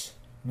tapes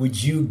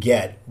would you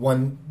get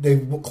when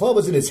the club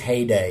was in its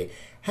heyday?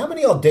 How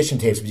many audition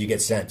tapes would you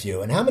get sent to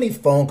you? And how many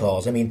phone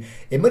calls? I mean,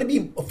 it might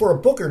be, for a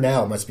booker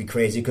now, it must be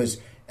crazy because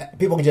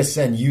people can just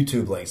send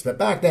YouTube links. But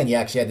back then, you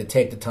actually had to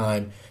take the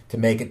time to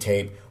make a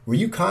tape. Were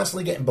you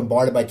constantly getting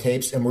bombarded by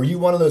tapes? And were you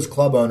one of those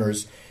club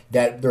owners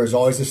that there's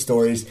always the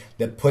stories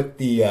that put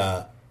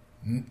the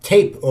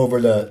tape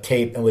over the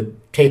tape and would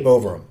tape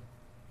over them?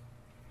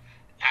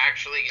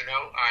 Actually,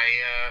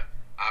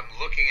 I'm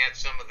looking at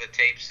some of the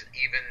tapes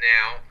even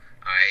now.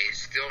 I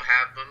still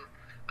have them.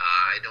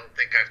 I don't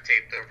think I've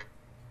taped over.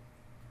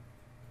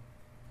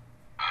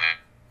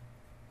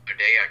 The other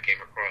day I came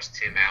across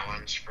Tim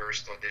Allen's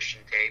first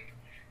audition tape,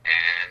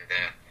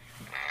 and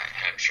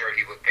I'm sure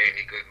he would pay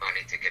me good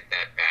money to get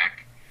that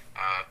back.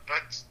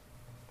 But,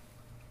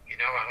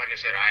 like I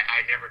said,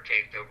 I never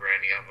taped over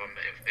any of them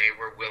if they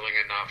were willing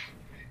enough.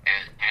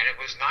 And it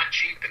was not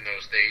cheap in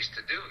those days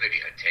to do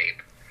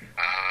videotape.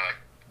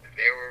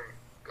 They were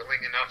willing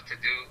enough to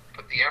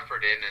put the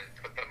effort in and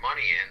put the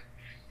money in,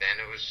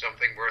 then it was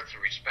something worth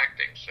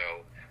respecting.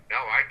 So, no,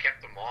 I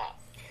kept them all.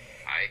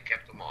 I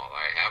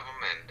have them,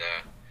 and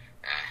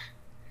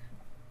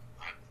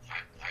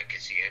I can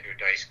see Andrew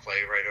Dice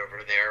Clay right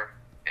over there,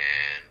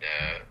 and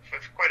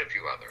quite a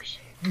few others.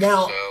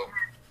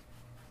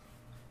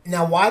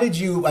 Now, why did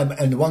you?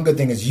 And one good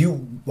thing is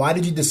why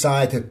did you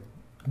decide to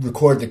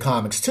record the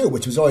comics too?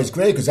 Which was always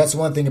great because that's the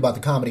one thing about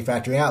the Comedy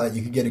Factory outlet.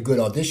 You could get a good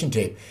audition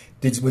tape.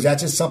 Was that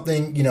just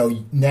something,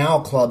 now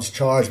clubs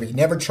charge, but you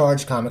never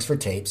charged comics for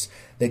tapes.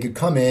 They could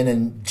come in,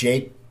 and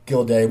Jake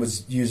Gilday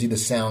was usually the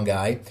sound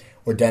guy,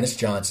 or Dennis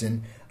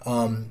Johnson.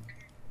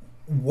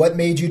 What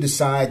made you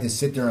decide to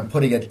sit there and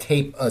putting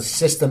a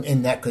system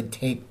in that could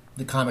tape,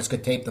 the comics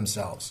could tape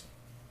themselves?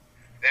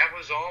 That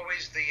was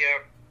always the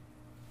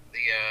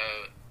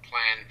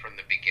plan from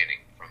the beginning,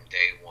 from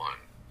day one,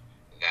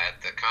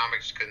 that the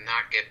comics could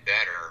not get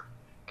better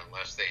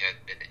unless they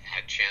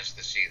had chance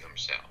to see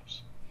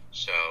themselves.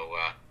 So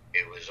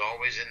it was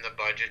always in the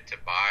budget to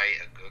buy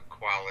a good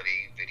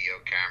quality video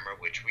camera,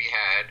 which we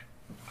had.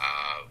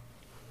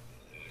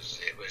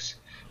 It was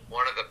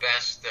one of the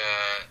best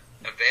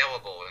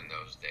available in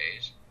those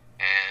days,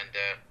 and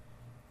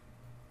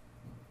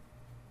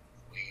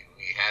we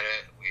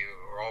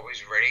were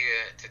always ready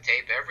to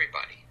tape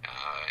everybody.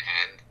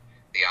 And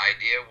the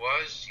idea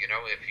was,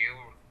 if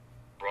you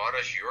brought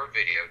us your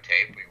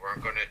videotape, we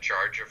weren't going to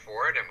charge you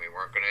for it, and we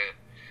weren't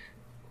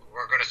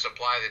going to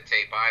supply the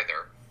tape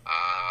either.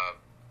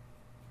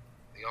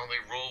 The only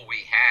rule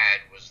we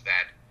had was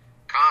that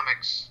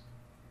comics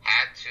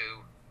had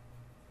to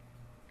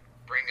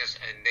bring us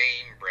a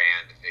name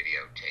brand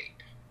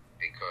videotape,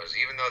 because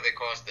even though they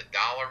cost $1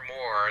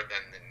 more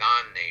than the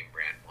non-name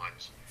brand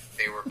ones,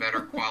 they were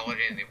better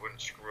quality and they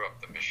wouldn't screw up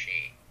the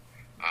machine.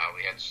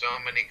 We had so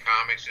many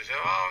comics who said,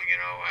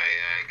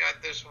 I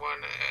got this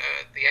one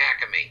at the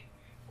Acme.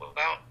 Well,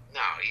 no,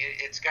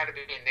 it's got to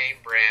be a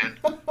name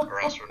brand, or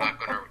else we're not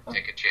going to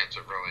take a chance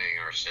of ruining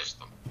our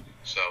system.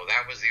 So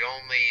that was the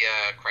only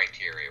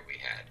criteria we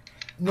had.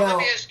 Now, let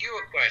me ask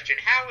you a question.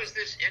 How is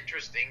this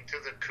interesting to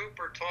the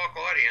Cooper Talk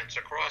audience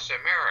across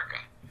America?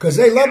 Because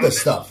they love this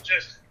stuff.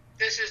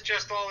 This is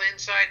just all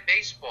inside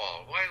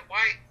baseball. Why?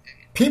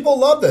 People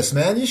love this,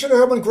 man. You should have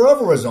heard when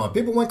Grover was on.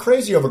 People went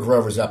crazy over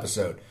Grover's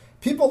episode.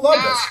 People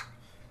love this.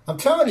 I'm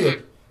telling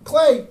you,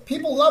 Clay,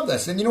 people love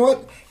this. And you know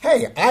what?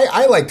 Hey,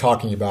 I like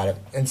talking about it.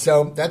 And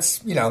so that's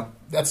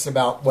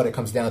about what it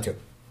comes down to.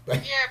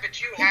 Yeah,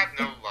 but you have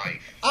no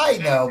life. I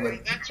know,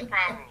 but that's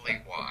probably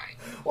why.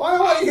 Why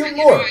do I hear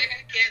more?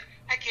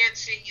 I can't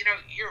see.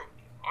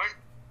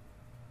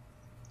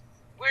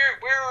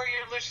 Where are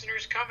your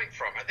listeners coming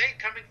from? Are they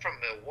coming from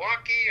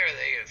Milwaukee? Are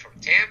they from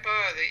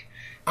Tampa? They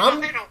don't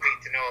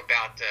need to know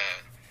about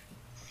the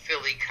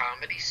Philly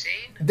comedy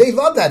scene. They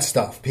love that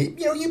stuff.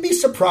 You'd be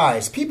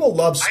surprised. People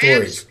love stories. I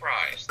am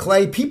surprised.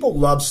 Clay, people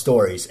love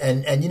stories.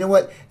 And you know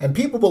what? And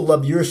people will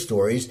love your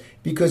stories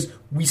because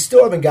we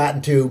still haven't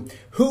gotten to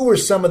who were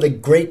some of the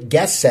great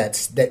guest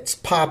sets that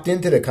popped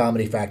into the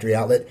Comedy Factory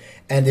outlet,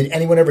 and did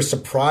anyone ever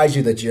surprise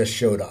you that just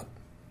showed up?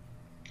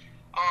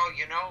 Oh,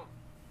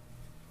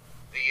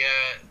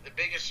 the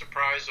biggest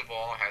surprise of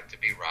all had to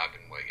be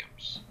Robin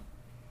Williams.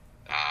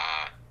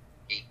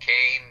 He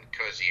came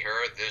because he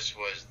heard this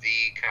was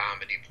the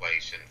comedy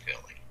place in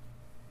Philly.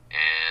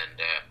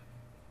 And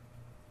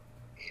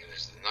he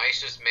was the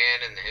nicest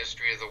man in the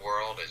history of the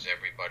world, as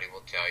everybody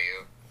will tell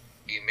you.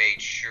 He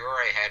made sure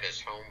I had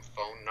his home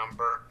phone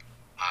number,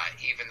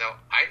 even though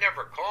I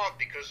never called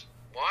because,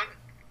 one,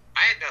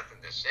 I had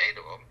nothing to say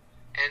to him,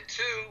 and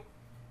two,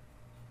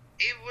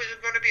 he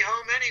wasn't going to be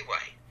home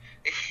anyway.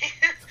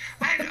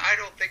 I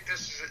don't think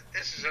this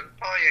is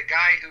probably a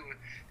guy who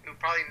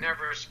probably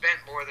never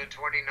spent more than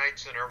 20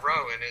 nights in a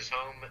row in his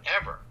home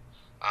ever.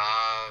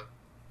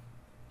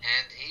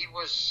 And he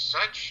was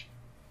such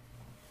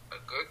a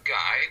good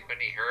guy. When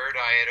he heard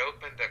I had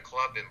opened a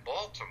club in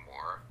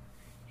Baltimore,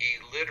 He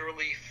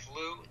literally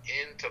flew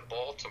into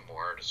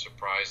Baltimore to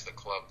surprise the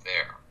club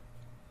there.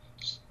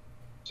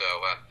 So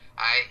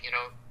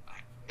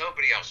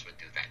nobody else would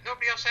do that.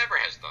 Nobody else ever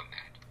has done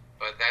that.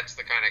 But that's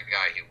the kind of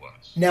guy he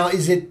was. Now,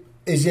 is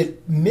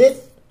it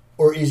myth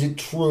or is it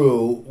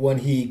true when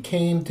he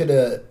came to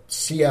the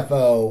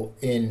CFO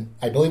in,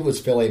 I believe it was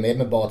Philly,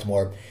 maybe in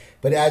Baltimore,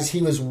 but as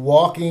he was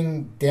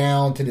walking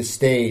down to the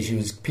stage,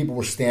 people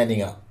were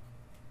standing up?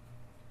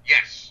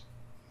 Yes,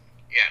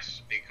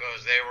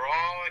 because they were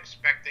all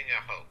expecting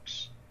a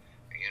hoax.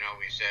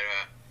 We said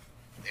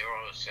they were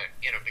all said,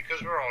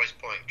 because we're always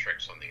pulling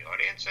tricks on the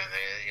audience, and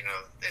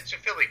it's a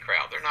Philly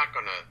crowd. They're not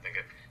going to think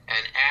of.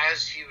 And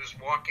as he was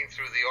walking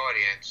through the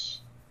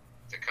audience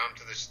to come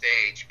to the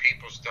stage,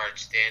 people start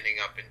standing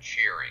up and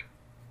cheering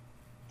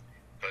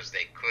because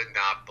they could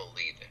not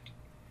believe it.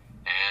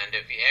 And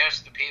if you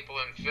ask the people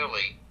in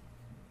Philly,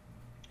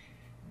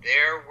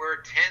 there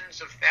were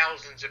tens of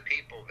thousands of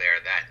people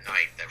there that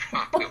night that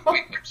Robin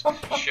Williams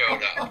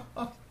showed up.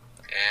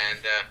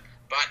 And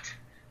but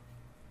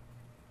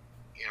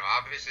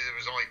obviously there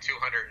was only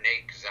 208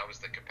 because that was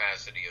the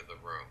capacity of the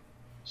room.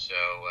 So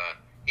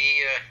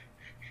he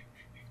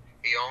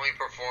only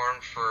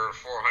performed for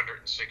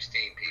 416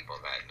 people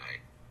that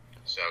night.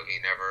 So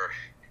he never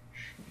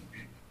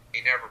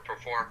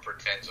performed for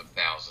tens of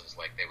thousands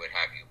like they would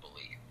have you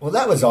believe. Well,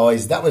 that was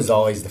always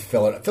the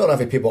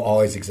Philadelphia people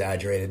always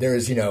exaggerated. There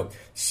was,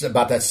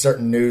 about that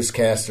certain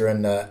newscaster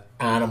in the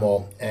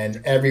Animal,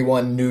 and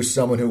everyone knew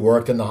someone who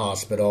worked in the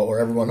hospital, or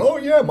everyone, oh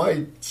yeah,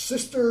 my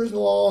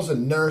sister-in-law's a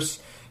nurse.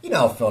 You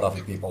know how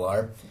Philadelphia people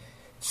are.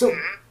 So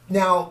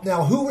now,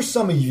 who were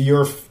some of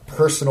your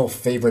personal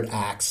favorite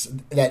acts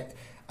that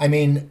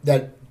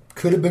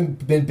could have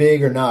been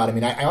big or not? I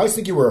mean, I always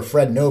think you were a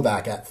Fred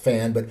Novak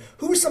fan, but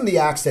who were some of the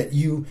acts that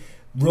you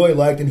really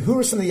liked, and who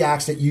were some of the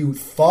acts that you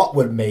thought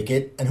would make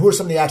it, and who were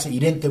some of the acts that you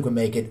didn't think would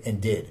make it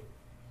and did?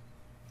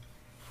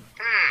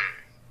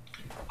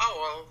 Oh,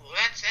 well,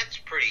 that's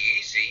pretty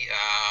easy.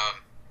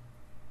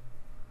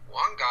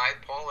 One guy,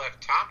 Paul F.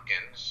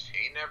 Tompkins,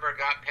 he never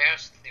got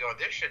past the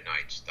audition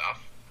night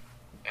stuff,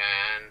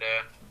 and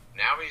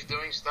now he's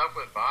doing stuff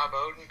with Bob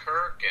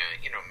Odenkirk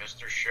and,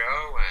 Mr.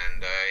 Show,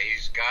 and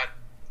he's got,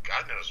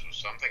 God knows,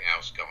 something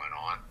else going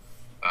on.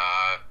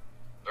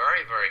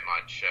 Very, very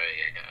much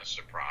a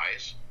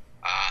surprise.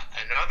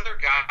 Another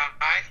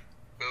guy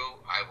who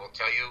I will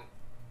tell you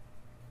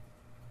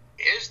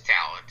is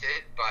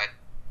talented, but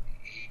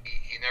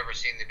he never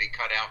seemed to be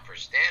cut out for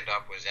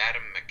stand-up was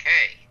Adam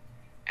McKay.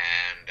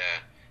 And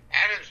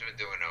Adam's been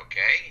doing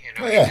okay. He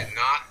did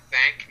not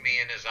thank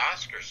me in his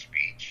Oscar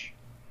speech,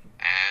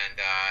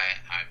 and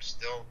I'm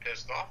still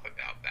pissed off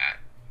about that.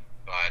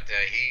 But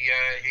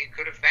he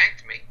could have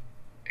thanked me.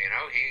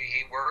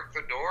 He worked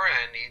the door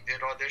and he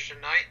did audition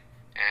night,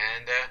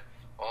 and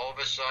all of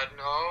a sudden,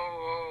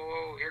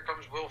 here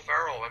comes Will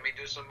Ferrell. Let me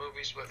do some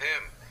movies with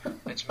him.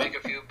 Let's make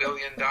a few $1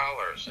 billion,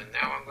 and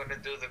now I'm going to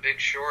do The Big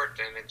Short,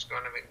 and it's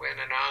going to win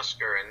an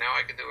Oscar, and now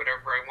I can do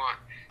whatever I want.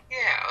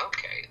 Yeah,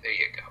 okay, there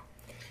you go.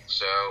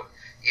 So,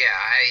 yeah,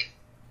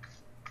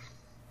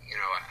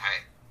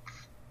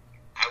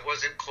 I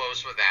wasn't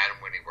close with Adam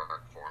when he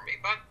worked for me,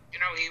 but,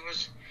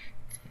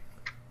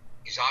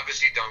 he's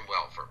obviously done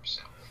well for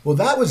himself. Well,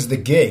 that was the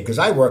gig, because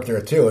I worked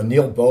there too, and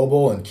Neil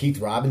Boble and Keith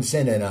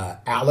Robinson and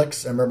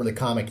Alex. I remember the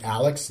comic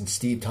Alex and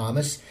Steve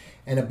Thomas,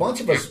 and a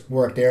bunch of us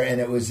worked there,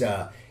 and it was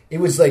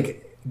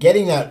like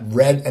getting that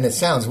red, and it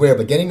sounds weird,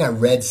 but getting that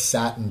red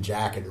satin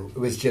jacket, it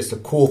was just a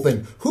cool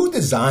thing. Who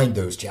designed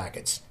those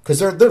jackets? Because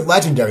they're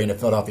legendary in the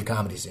Philadelphia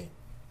comedy scene.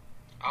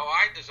 Oh,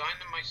 I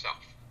designed them myself.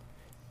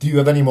 Do you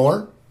have any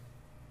more?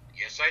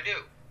 Yes, I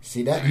do.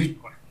 See that?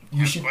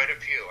 You should. Quite a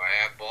few.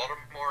 I have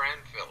Baltimore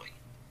and Philly.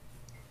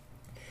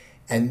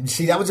 And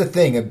see, that was a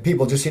thing. And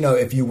people just,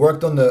 if you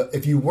worked on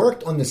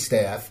the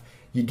staff,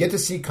 you'd get to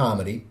see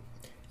comedy.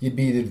 You'd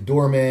be the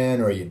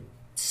doorman or you'd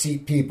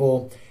seat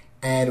people.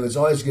 And it was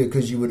always good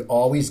because you would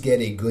always get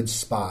a good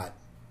spot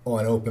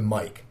on open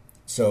mic.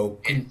 So,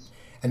 and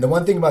the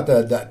one thing about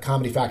the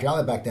Comedy Factory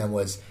outlet back then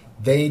was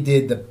they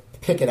did the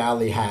Picket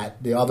Alley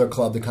hat. The other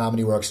club, the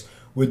Comedy Works,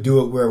 would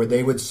do it where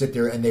they would sit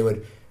there and they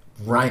would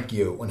rank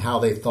you on how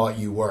they thought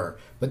you were.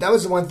 But that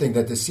was the one thing,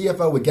 that the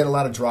CFO would get a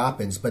lot of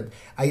drop-ins. But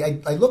I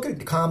look at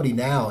the comedy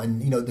now,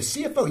 and, the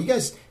CFO, you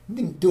guys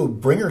didn't do a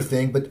bringer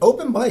thing, but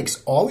open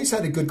mics always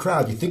had a good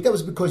crowd. You think that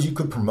was because you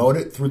could promote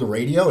it through the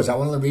radio? Is that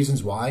one of the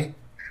reasons why?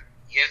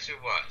 Yes, it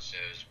was.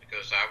 It was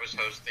because I was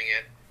hosting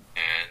it,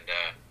 and,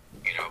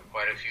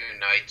 quite a few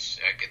nights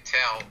I could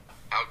tell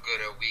how good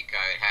a week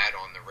I had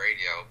on the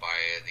radio by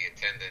the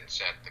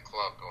attendance at the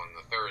club on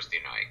the Thursday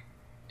night.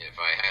 If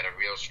I had a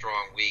real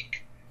strong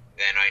week,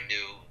 then I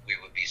knew we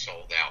would be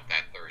sold out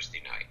that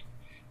Thursday night.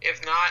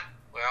 If not,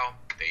 well,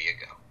 there you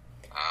go.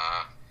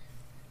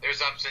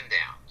 There's ups and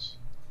downs,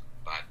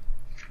 but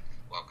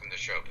welcome to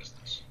show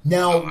business.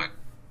 Now, so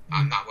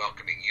I'm not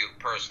welcoming you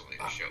personally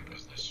to show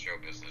business. Show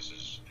business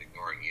is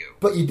ignoring you.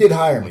 But you did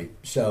hire me,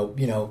 so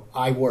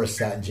I wore a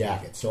satin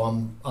jacket, so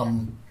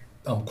I'm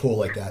cool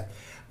like that.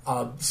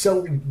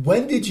 So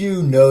when did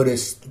you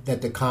notice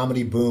that the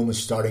comedy boom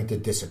was starting to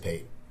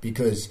dissipate?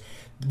 Because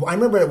I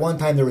remember at one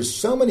time there was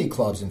so many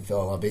clubs in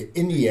Philadelphia,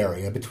 in the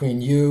area,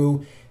 between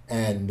you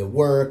and the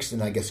Works,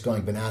 and I guess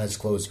Going Bananas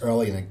closed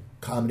early, and the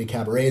comedy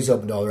cabarets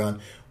opened all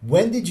around.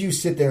 When did you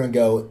sit there and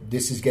go,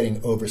 this is getting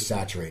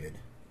oversaturated?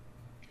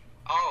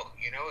 Oh,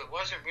 it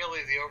wasn't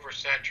really the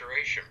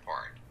oversaturation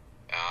part.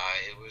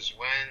 It was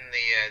when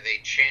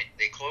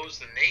they closed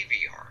the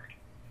Navy Yard,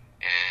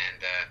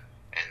 and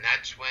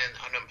that's when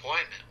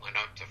unemployment went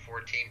up to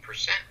 14%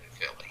 in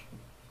Philly,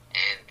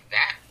 and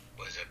that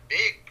was a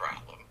big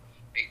problem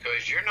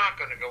because you're not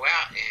going to go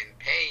out and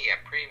pay a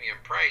premium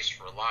price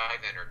for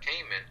live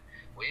entertainment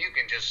when you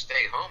can just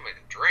stay home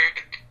and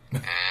drink,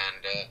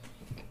 and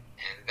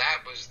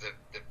that was the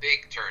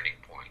big turning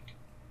point.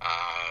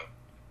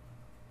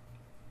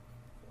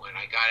 When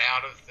I got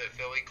out of the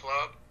Philly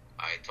club,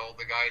 I told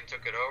the guy who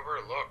took it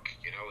over, look,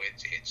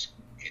 it's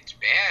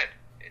bad.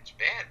 It's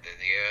bad.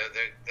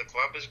 The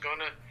club is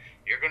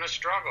you're gonna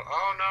struggle.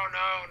 Oh, no.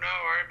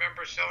 I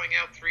remember selling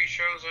out 3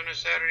 shows on a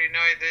Saturday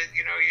night. That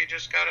you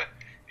just gotta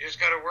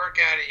work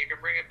at it. You can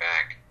bring it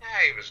back.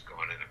 He was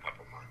gone in a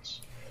couple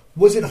months.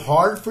 Was it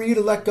hard for you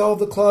to let go of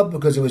the club?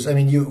 Because it was,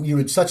 you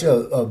had such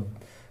a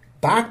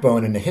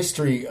backbone in the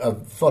history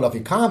of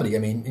Philadelphia comedy.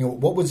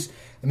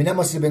 That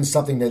must have been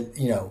something that,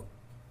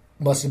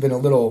 must have been a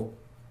little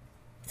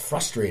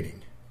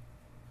frustrating.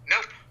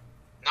 Nope,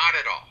 not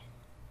at all.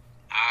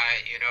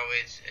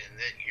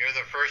 You're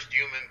the first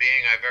human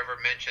being I've ever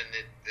mentioned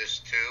this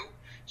to.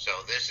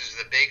 So this is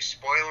the big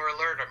spoiler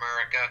alert,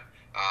 America,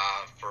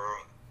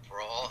 for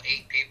all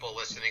 8 people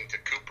listening to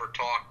Cooper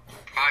Talk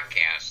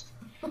podcast.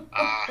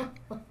 I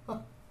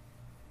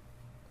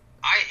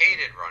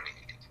hated running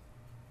it.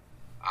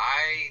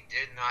 I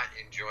did not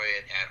enjoy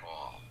it at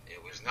all.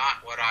 It was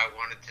not what I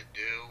wanted to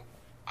do.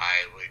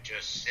 I would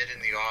just sit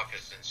in the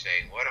office and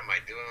say, what am I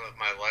doing with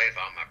my life?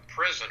 I'm a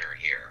prisoner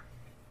here.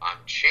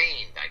 I'm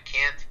chained. I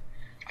can't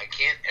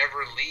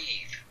ever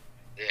leave.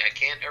 I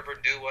can't ever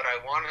do what I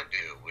want to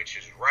do, which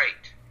is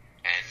right.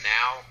 And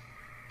now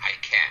I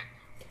can.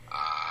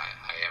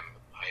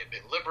 I have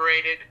been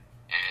liberated,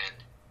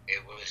 and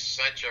it was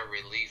such a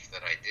relief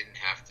that I didn't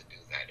have to do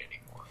that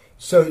anymore.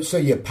 So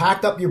you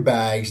packed up your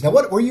bags. Now,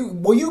 what were you?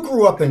 Well, you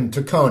grew up in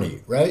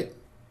Tacony, right?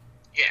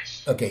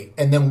 Yes. Okay,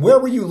 and then where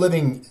were you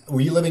living?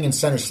 Were you living in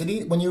Center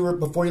City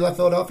before you left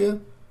Philadelphia?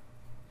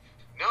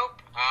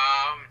 Nope.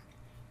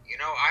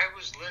 I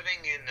was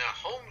living in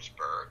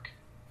Holmesburg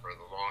for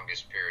the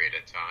longest period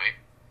of time,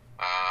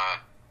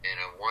 in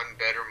a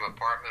 1-bedroom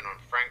apartment on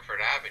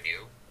Frankfort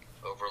Avenue,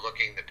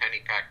 overlooking the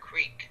Pennypack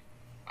Creek.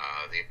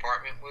 The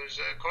apartment was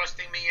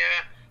costing me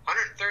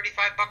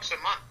 $135 a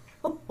month,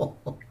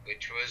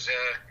 which was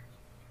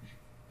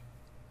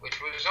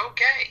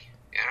okay.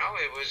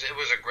 It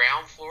was a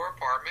ground floor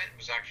apartment. It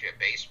was actually a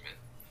basement,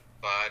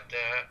 but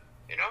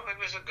it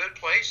was a good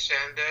place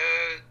and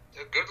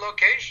a good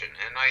location.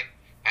 And I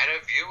had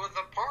a view of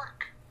the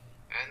park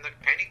and the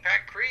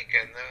Pennypack Creek,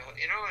 and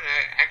and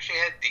I actually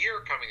had deer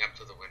coming up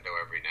to the window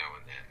every now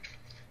and then.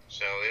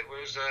 So it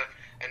was a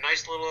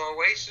nice little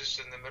oasis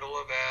in the middle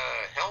of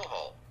a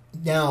hellhole.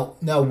 Now,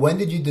 when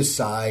did you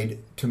decide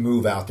to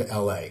move out to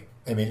L.A.?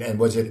 And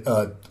was it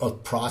a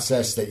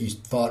process that you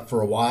thought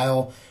for a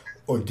while?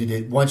 Or did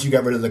it, once you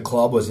got rid of the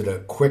club, was it a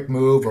quick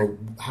move, or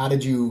how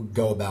did you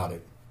go about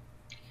it?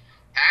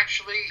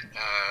 Actually,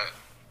 a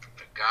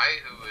guy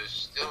who is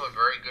still a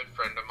very good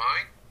friend of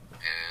mine,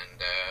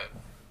 and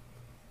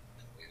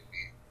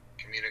we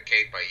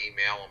communicate by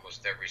email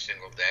almost every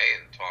single day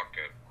and talk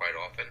quite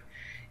often.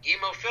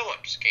 Emo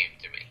Phillips came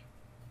to me,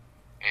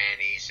 and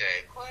he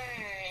said,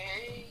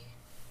 Clay,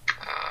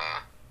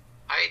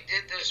 I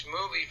did this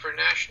movie for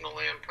National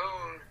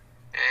Lampoon,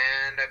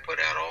 and I put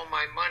out all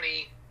my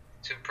money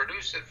to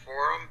produce it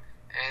for them,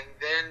 and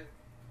then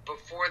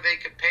before they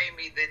could pay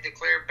me, they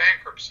declared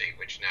bankruptcy,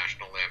 which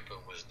National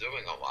Lampoon was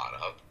doing a lot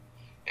of.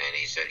 And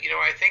he said,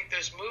 I think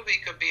this movie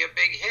could be a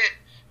big hit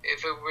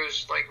if it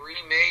was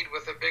remade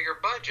with a bigger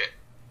budget.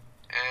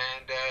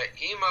 And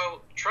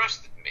Emo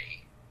trusted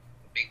me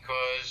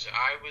because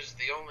I was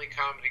the only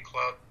comedy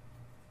club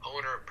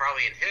owner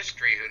probably in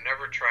history who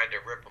never tried to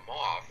rip them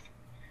off.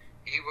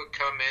 He would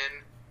come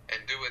in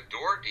and do a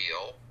door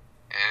deal,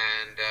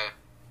 and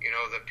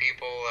the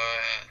people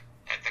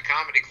at the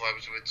comedy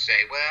clubs would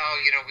say, well,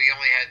 we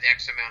only had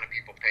X amount of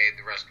people paid,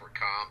 the rest were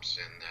comps,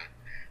 and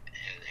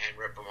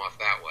rip them off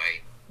that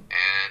way.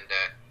 And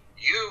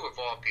you, of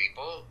all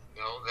people,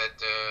 know that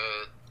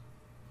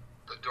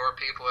the door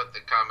people at the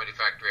Comedy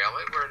Factory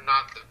LA were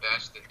not the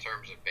best in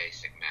terms of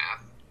basic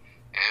math.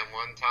 And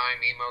one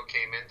time Emo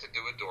came in to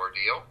do a door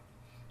deal,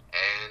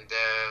 and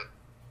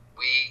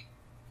we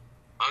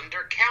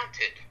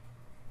undercounted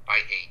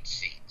by 8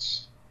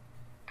 seats.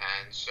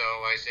 And so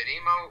I said,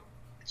 Emo,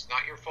 it's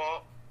not your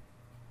fault.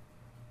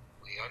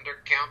 We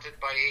undercounted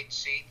by 8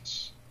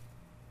 seats,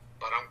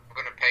 but I'm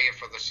going to pay you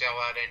for the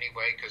sellout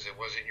anyway because it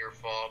wasn't your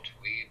fault.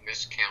 We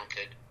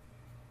miscounted.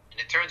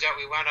 And it turns out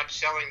we wound up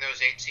selling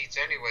those 8 seats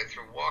anyway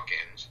through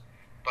walk-ins,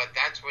 but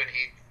that's when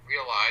he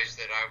realized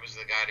that I was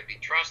the guy to be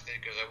trusted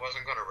because I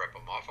wasn't going to rip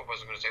them off. I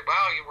wasn't going to say,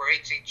 well, you were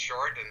 8 seats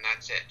short and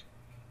that's it.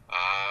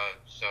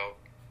 So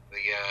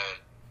the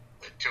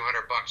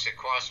 $200 it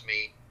cost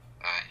me,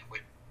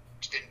 which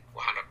didn't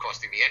wind up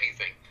costing me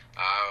anything,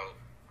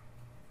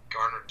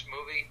 Garner's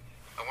movie,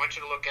 I want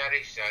you to look at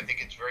it. I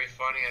think it's very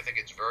funny. I think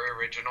it's very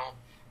original.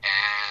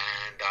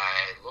 And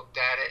I looked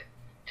at it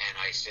and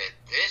I said,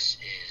 this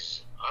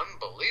is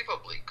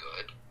unbelievably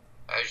good,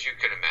 as you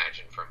can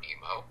imagine from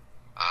emo.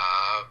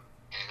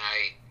 And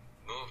I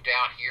moved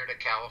out here to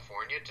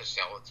California to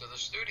sell it to the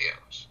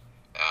studios.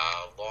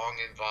 Long,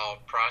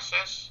 involved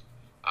process,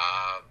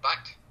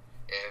 but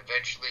it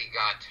eventually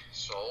got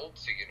sold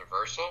to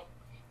Universal,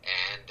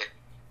 and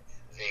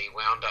they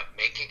wound up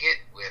remaking it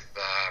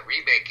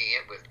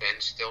with Ben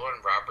Stiller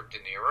and Robert De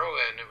Niro,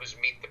 and it was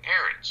Meet the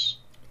Parents.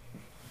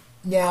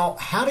 Now,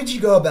 how did you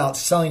go about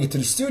selling it to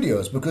the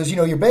studios? Because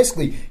you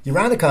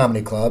ran a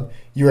comedy club,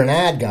 you're an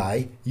ad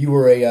guy, you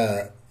were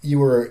a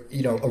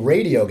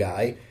radio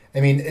guy. I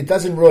mean, it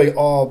doesn't really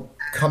all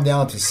come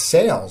down to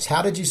sales.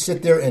 How did you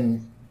sit there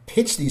and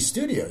pitch these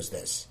studios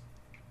this?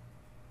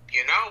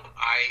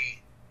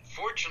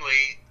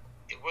 Fortunately,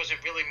 it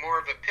wasn't really more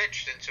of a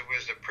pitch since it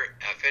was a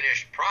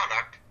finished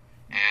product.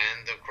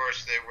 And, of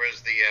course, there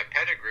was the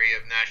pedigree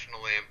of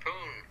National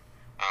Lampoon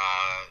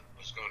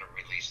was going to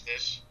release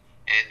this.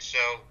 And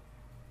so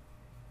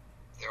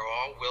they're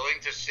all willing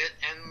to sit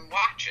and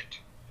watch it.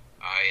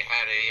 I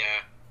had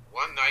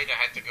one night I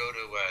had to go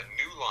to a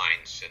New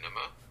Line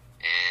Cinema,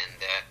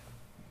 and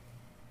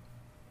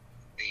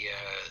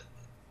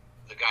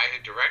the guy who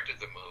directed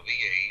the movie,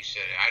 he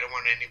said, I don't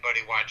want anybody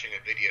watching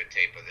a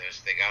videotape of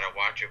this. They got to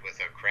watch it with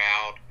a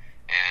crowd,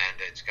 and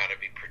it's got to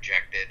be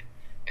projected.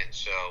 And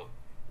so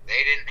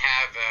they didn't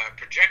have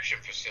projection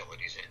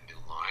facilities in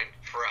New Line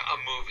for a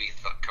movie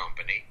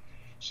company.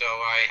 So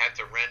I had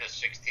to rent a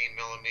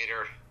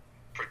 16-millimeter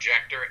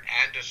projector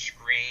and a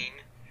screen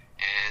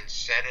and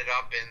set it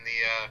up in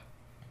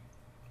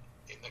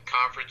the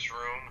conference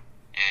room.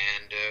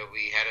 And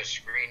we had a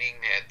screening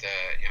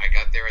I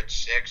got there at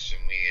 6,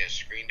 and we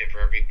screened it for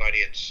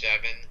everybody at 7.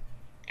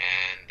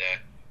 And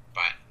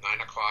by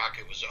 9 o'clock,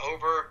 it was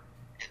over.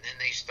 And then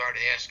they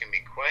started asking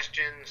me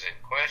questions and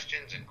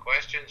questions and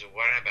questions.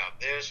 What about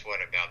this? What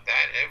about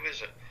that? It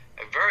was a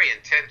very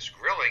intense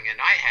grilling, and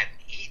I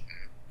hadn't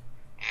eaten.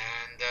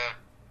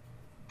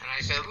 And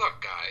I said,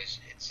 look,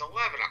 guys, it's 11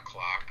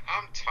 o'clock.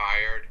 I'm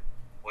tired.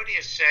 What do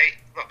you say?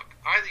 Look,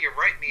 either you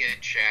write me a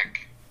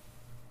check,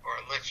 or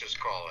let's just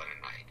call it a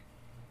night.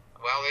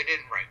 Well, they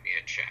didn't write me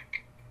a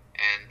check.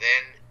 And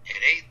then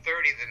at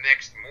 8:30 the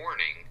next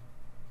morning,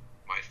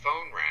 my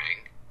phone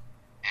rang,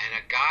 and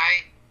a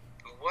guy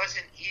who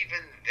wasn't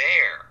even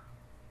there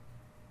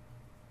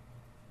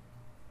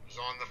was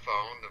on the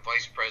phone, the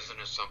vice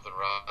president of something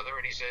or other,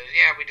 and he says,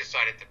 yeah, we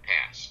decided to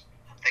pass.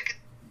 I'm thinking,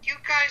 you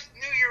guys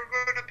knew you were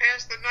going to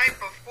pass the night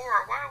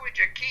before. Why would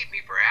you keep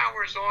me for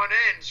hours on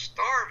end,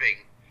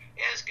 starving,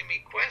 asking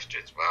me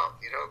questions? Well,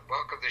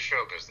 welcome to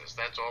show business.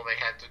 That's all they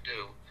had to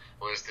do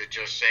was to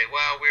just say,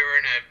 well, we were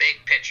in a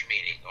big pitch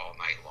meeting all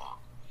night long.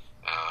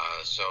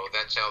 So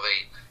that's how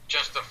they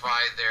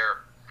justify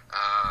their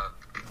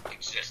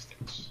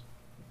existence.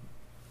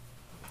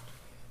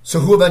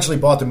 So who eventually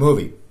bought the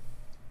movie?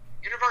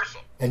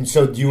 Universal. And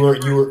so you were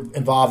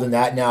involved in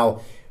that.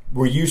 Now,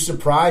 were you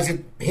surprised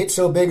it hit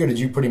so big, or did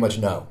you pretty much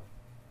know?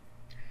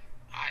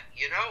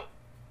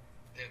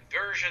 The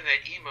version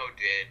that Emo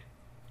did,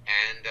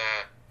 and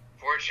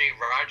fortunately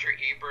Roger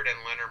Ebert and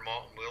Leonard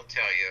Maltin will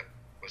tell you,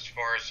 was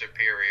far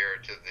superior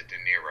to the De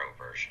Niro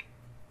version.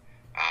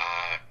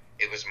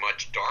 It was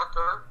much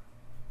darker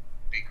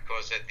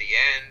because at the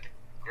end,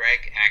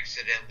 Greg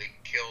accidentally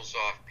kills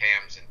off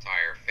Pam's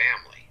entire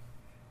family,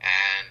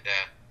 and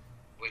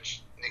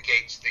which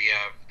negates the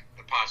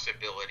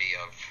possibility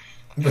of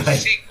a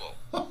sequel.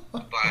 But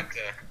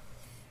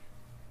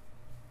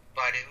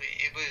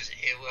it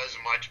was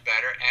much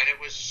better, and it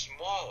was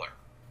smaller.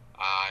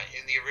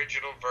 In the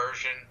original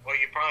version, well,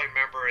 you probably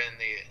remember in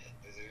the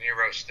De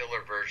Niro Stiller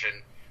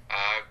version,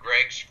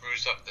 Greg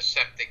screws up the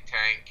septic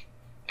tank,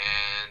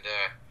 and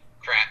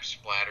crap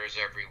splatters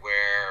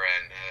everywhere,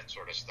 and that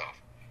sort of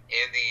stuff.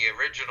 In the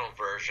original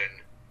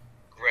version,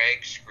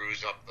 Greg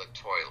screws up the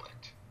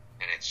toilet,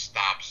 and it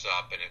stops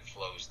up and it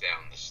flows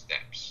down the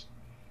steps.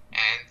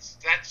 And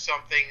that's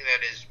something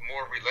that is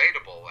more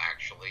relatable,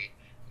 actually,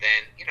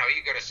 than, you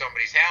go to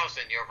somebody's house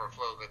and you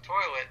overflow the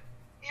toilet.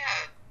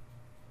 Yeah,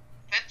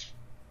 that's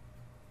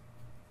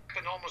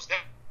been almost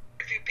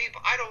a few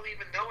people. I don't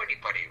even know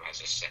anybody who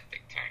has a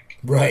septic tank.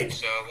 Right.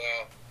 So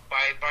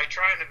by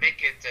trying to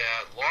make it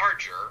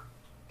larger,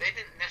 they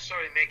didn't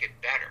necessarily make it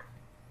better.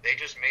 They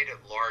just made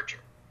it larger.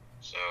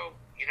 So,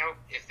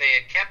 if they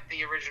had kept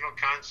the original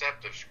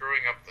concept of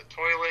screwing up the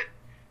toilet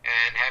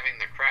and having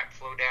the crap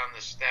flow down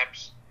the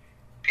steps,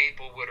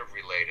 people would have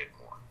related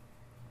more.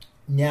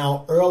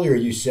 Now, earlier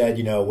you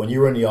said, when you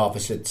were in the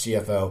office at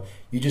CFO,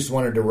 you just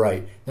wanted to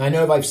write. Now, I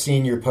know I've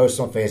seen your posts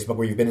on Facebook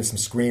where you've been in some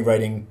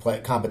screenwriting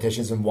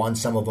competitions and won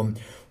some of them.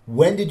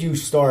 When did you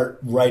start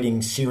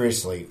writing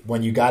seriously?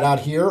 When you got out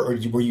here, or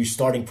were you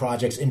starting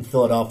projects in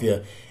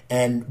Philadelphia?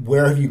 And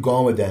where have you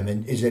gone with them?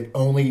 And is it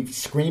only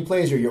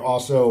screenplays, or you're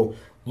also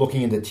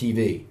looking into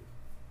TV?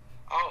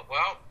 Oh,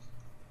 well,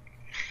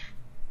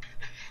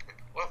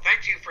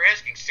 thank you for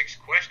asking 6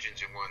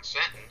 questions in one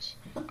sentence.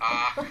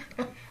 I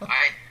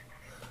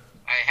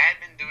had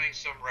been doing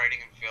some writing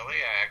in Philly.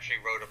 I actually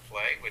wrote a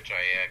play, which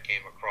I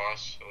came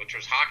across, which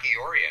was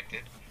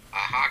hockey-oriented.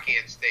 Hockey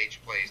and stage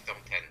plays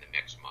don't tend to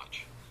mix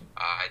much.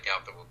 I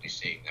doubt that we'll be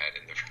seeing that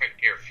in the very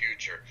near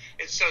future.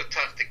 It's so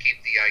tough to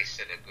keep the ice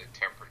at a good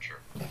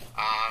temperature.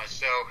 I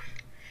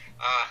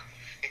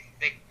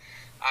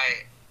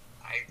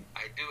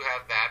do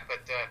have that,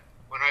 but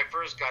when I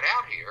first got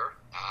out here,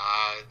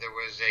 there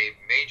was a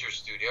major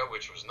studio,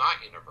 which was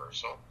not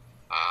Universal,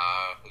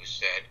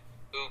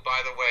 who,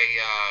 by the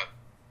way,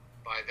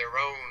 by their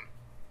own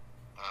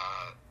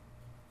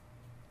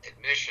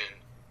admission,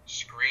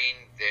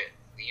 screened the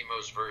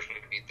Emos version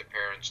of Meet the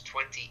Parents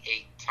 28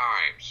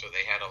 times, so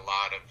they had a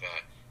lot of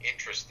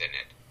interest in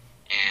it.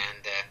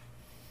 And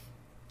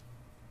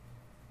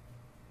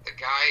the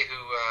guy who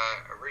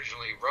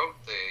originally wrote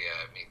the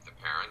Meet the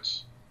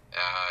Parents,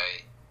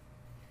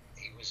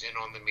 he was in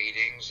on the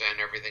meetings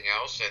and everything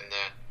else, and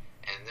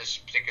this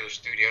particular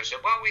studio said,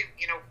 well, we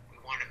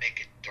want to make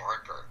it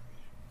darker.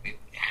 And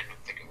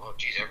I'm thinking, well,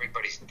 geez,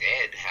 everybody's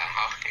dead.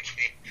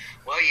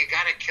 Well, you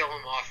got to kill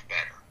them off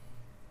better.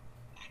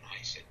 And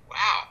I said,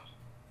 wow,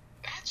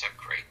 that's a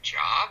great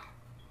job.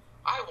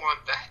 I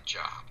want that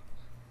job.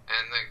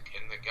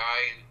 And the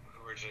guy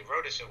who originally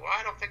wrote it said, well,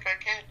 I don't think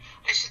I can.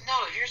 I said,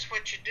 no, here's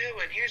what you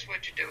do, and here's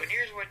what you do, and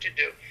here's what you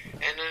do.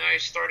 And then I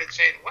started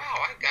saying, wow,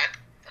 I got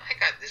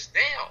this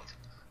nailed.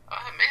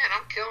 Oh, man,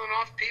 I'm killing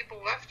off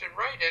people left and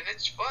right, and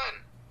it's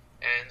fun.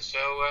 And so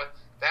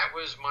that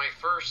was my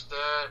first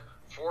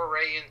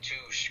foray into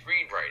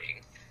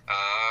screenwriting.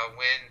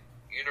 When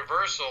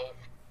Universal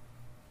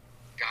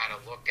got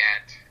a look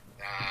at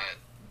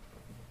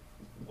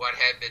what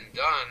had been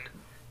done,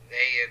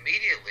 they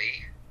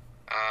immediately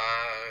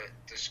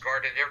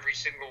discarded every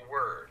single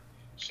word.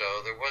 So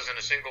there wasn't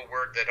a single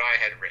word that I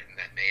had written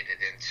that made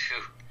it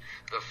into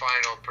the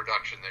final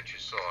production that you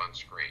saw on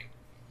screen.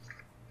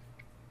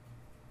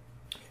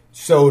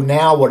 So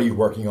now what are you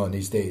working on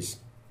these days?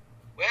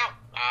 Well,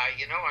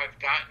 I've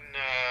gotten...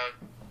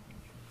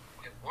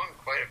 I've won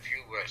quite a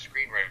few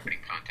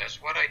screenwriting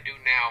contests. What I do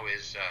now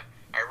is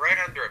I write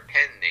under a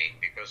pen name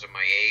because of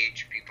my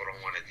age. People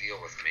don't want to deal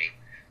with me.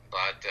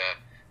 But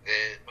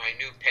my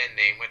new pen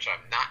name, which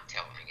I'm not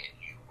telling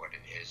you what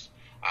it is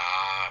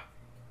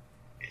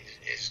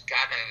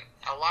got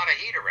a lot of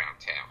heat around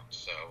town.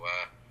 So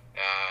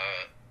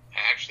I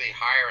actually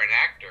hire an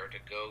actor to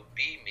go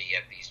be me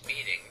at these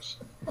meetings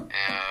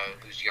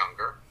who's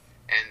younger.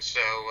 And so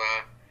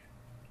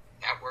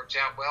that works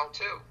out well,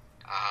 too.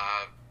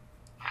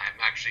 I'm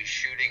actually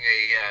shooting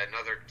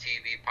another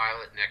TV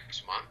pilot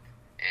next month,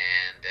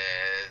 and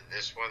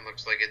this one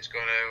looks like it's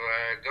going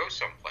to go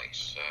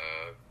someplace.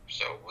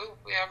 So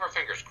we have our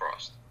fingers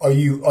crossed. Are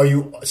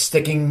you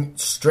sticking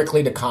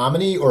strictly to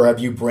comedy, or have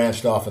you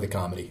branched off of the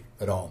comedy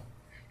at all?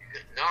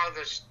 No,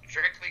 there's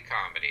strictly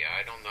comedy.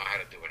 I don't know how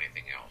to do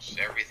anything else.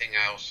 Everything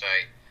else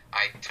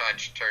I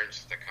touch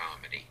turns to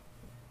comedy,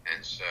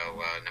 and so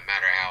no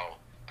matter how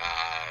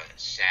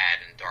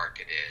sad and dark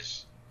it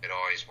is, it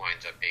always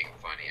winds up being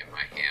funny in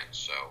my hands.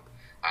 So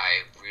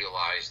I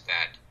realized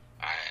that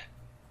I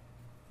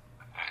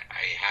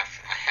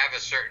have a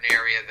certain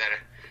area,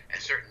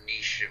 a certain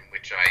niche in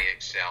which I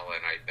excel,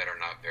 and I better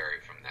not vary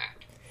from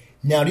that.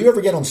 Now, do you ever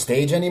get on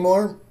stage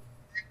anymore?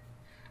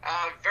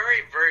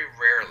 Very, very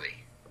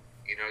rarely.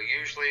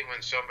 Usually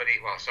when somebody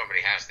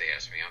has to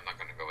ask me. I'm not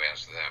going to go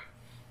ask them.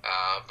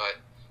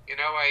 But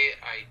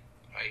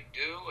I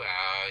do,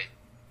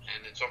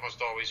 and it's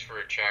almost always for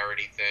a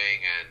charity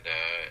thing, and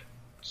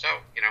so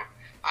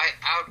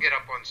I'll get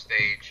up on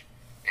stage,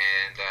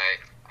 and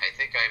I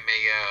think I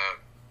may have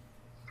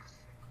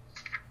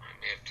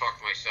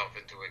talked myself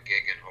into a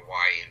gig in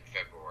Hawaii in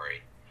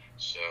February.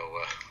 So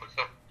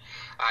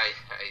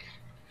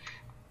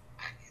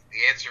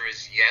the answer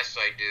is yes,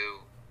 I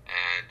do,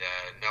 and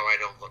no, I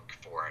don't look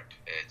for it.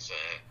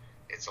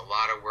 It's a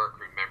lot of work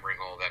remembering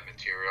all that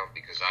material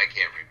because I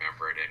can't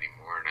remember it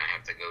anymore, and I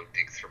have to go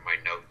dig through my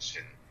notes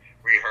and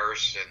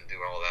rehearse and do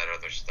all that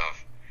other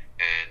stuff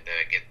and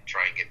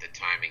try and get the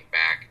timing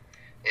back.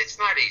 It's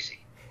not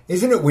easy.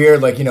 Isn't it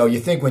weird? Like, you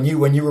think when you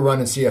were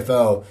running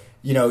CFO,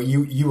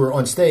 you were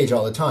on stage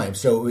all the time,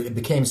 so it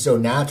became so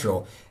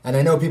natural. And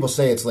I know people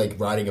say it's like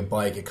riding a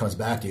bike; it comes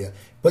back to you.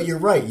 But you're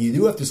right; you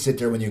do have to sit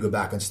there when you go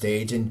back on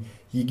stage, and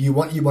you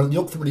want to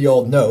look through the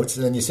old notes,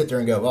 and then you sit there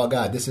and go, "Oh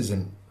God, this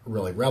isn't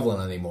really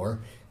relevant anymore."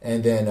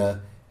 And then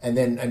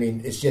I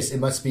mean, it's just it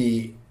must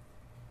be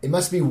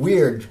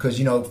weird because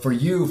for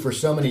you for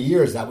so many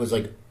years that was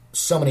like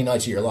so many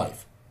nights of your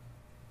life.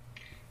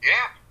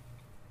 Yeah.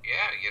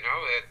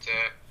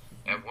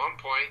 At one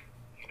point,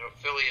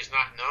 Philly is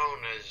not known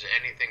as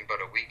anything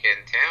but a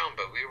weekend town,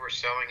 but we were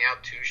selling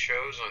out 2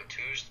 shows on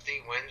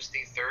Tuesday,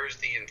 Wednesday,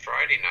 Thursday, and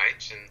Friday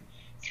nights, and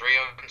 3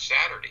 on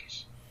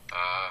Saturdays.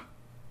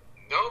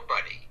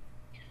 Nobody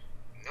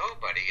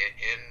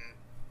in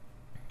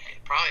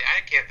probably,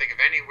 I can't think of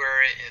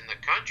anywhere in the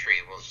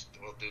country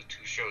will do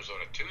 2 shows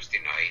on a Tuesday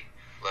night,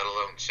 let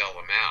alone sell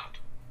them out.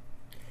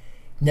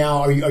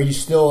 Now, are you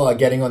still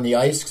getting on the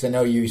ice? Because I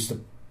know you used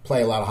to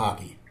play a lot of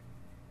hockey.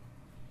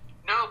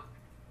 Nope.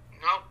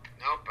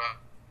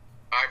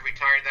 I've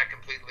retired that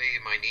completely.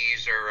 My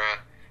knees are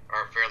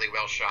fairly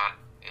well shot,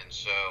 and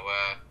so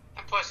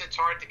and plus it's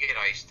hard to get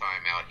ice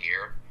time out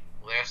here.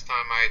 Last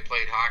time I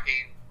played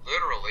hockey,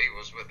 literally,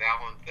 was with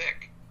Alan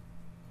Thicke.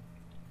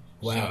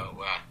 Wow.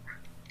 So,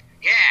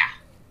 yeah.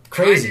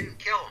 Crazy. I didn't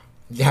kill him.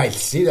 Yeah, I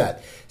see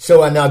that.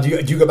 So now, do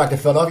you go back to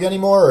Philadelphia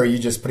anymore, or are you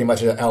just pretty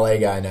much an LA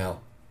guy now?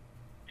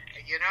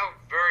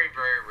 Very,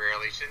 very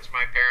rarely. Since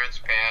my parents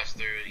passed,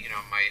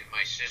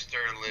 my sister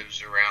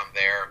lives around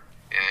there,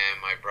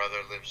 and my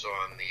brother lives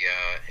in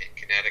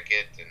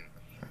Connecticut, and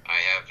I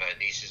have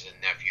nieces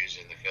and nephews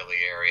in the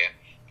Philly area.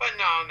 But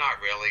no, not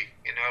really.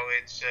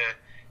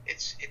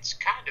 It's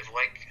kind of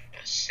like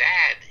a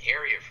sad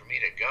area for me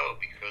to go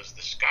because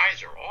the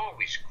skies are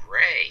always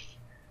gray,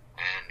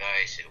 and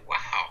I said,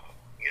 wow,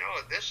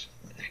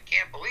 I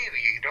can't believe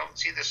it. You don't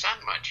see the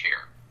sun much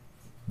here.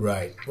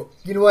 Right. Well,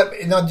 you know what?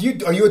 Now, do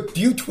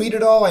you tweet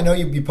at all? I know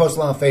you post a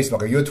lot on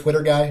Facebook. Are you a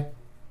Twitter guy?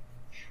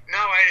 No,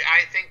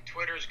 I think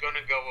Twitter's going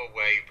to go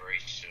away very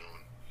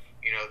soon.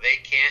 They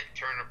can't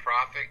turn a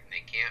profit, and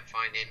they can't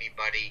find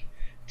anybody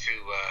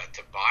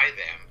to buy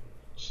them.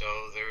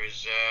 So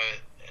there's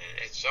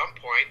at some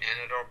point,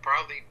 and it'll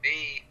probably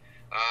be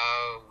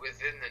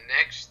within the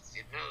next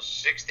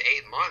 6 to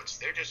 8 months,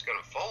 they're just going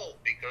to fold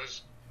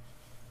because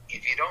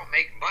if you don't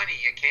make money,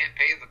 you can't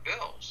pay the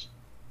bills.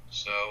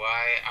 So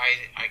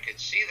I could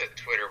see that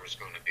Twitter was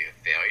going to be a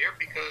failure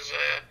because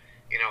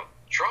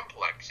Trump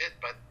likes it,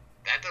 but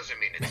that doesn't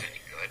mean it's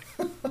any good.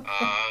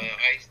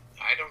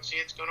 I don't see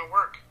it's going to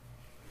work.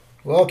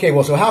 Well, okay.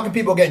 Well, so how can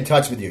people get in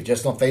touch with you?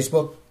 Just on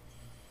Facebook?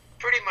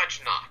 Pretty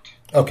much not.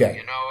 Okay.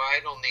 I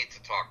don't need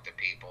to talk to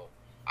people.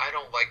 I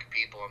don't like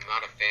people. I'm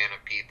not a fan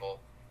of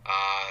people.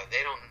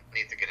 They don't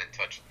need to get in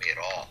touch with me at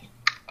all.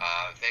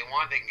 If they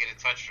want, they can get in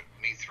touch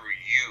with me through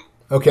you.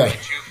 Okay.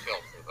 Let you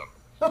filter them.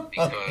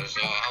 Because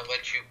I'll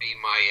let you be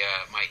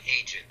my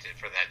agent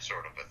for that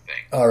sort of a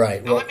thing. All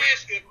right. Now, let me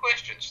ask you a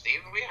question,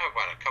 Stephen. We have,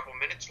 a couple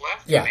minutes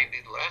left? Yeah.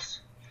 Maybe less.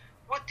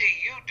 What do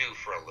you do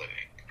for a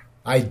living?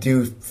 I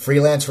do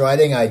freelance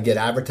writing. I get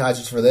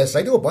advertisers for this.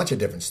 I do a bunch of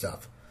different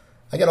stuff.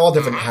 I got all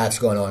different hats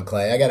going on,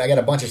 Clay. I got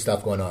a bunch of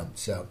stuff going on.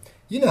 So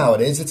you know how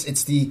it is.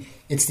 It's the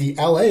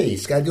LA.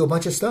 It's got to do a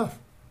bunch of stuff.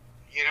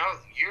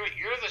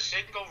 You're the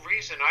single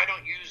reason I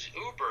don't use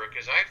Uber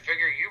because I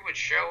figure you would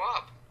show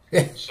up.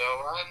 So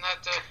I'm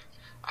not.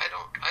 I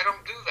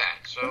don't do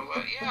that. So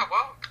yeah.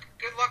 Well,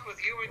 good luck with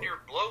you and your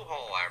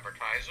blowhole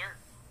advertiser.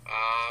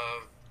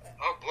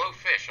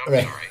 Blowfish. I'm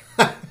right. Sorry.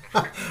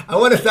 I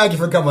want to thank you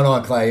for coming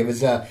on, Clay. It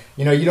was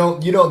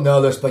you don't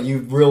know this, but you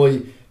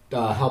really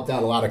helped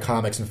out a lot of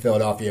comics in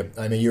Philadelphia.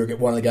 I mean, you're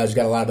one of the guys who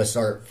got a lot of us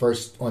start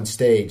first on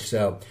stage.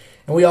 So,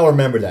 and we all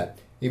remember that,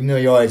 even though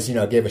you always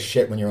gave a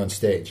shit when you're on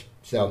stage.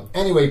 So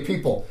anyway,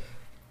 people,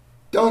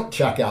 don't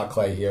check out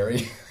Clay here.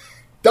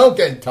 Don't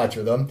get in touch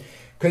with him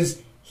because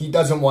he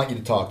doesn't want you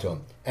to talk to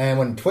him. And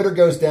when Twitter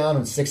goes down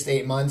in 6 to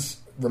 8 months,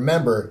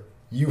 remember,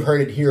 you heard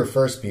it here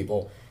first,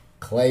 people.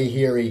 Clay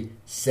Heery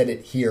said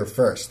it here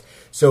first.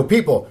 So,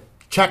 people,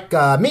 check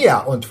me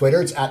out on Twitter.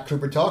 It's at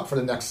Cooper Talk for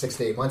the next 6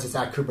 to 8 months. It's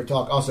at Cooper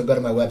Talk. Also, go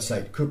to my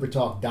website,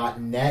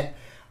 coopertalk.net.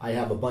 I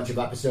have a bunch of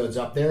episodes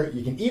up there.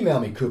 You can email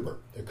me, Cooper,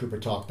 at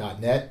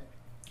coopertalk.net.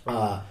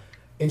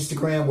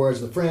 Instagram, Where's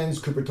the Friends,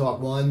 Cooper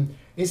Talk 1.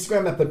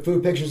 Instagram, I put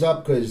food pictures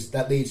up because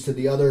that leads to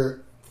the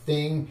other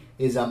thing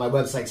is my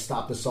website,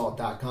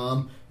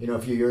 stopthesalt.com. A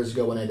few years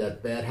ago when I had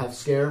that bad health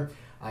scare,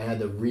 I had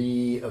to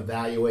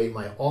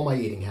reevaluate all my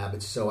eating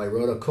habits. So I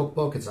wrote a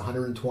cookbook. It's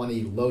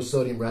 120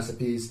 low-sodium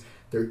recipes.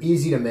 They're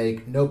easy to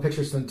make. No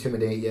pictures to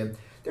intimidate you.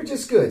 They're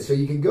just good. So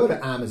you can go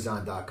to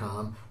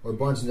Amazon.com or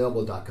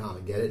BarnesandNoble.com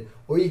and get it.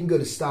 Or you can go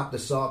to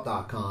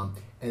StopTheSalt.com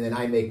and then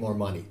I make more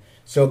money.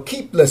 So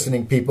keep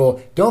listening,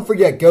 people. Don't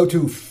forget, go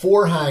to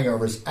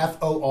 4Hangovers,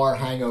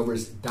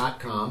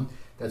 FORHangovers.com.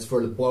 That's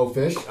for the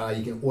Blowfish.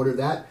 You can order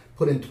that.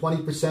 Put in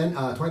 20%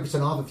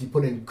 off if you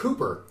put in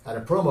Cooper at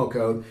a promo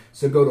code.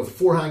 So go to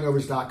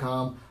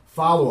 4Hangovers.com.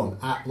 Follow them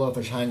at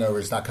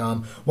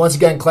BlowfishHangovers.com. Once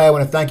again, Clay, I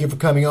want to thank you for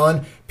coming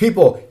on.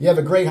 People, you have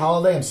a great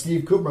holiday. I'm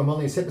Steve Cooper. I'm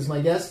only as hip as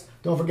my guest.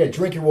 Don't forget,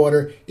 drink your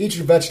water, eat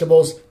your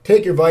vegetables,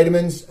 take your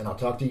vitamins, and I'll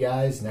talk to you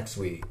guys next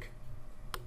week.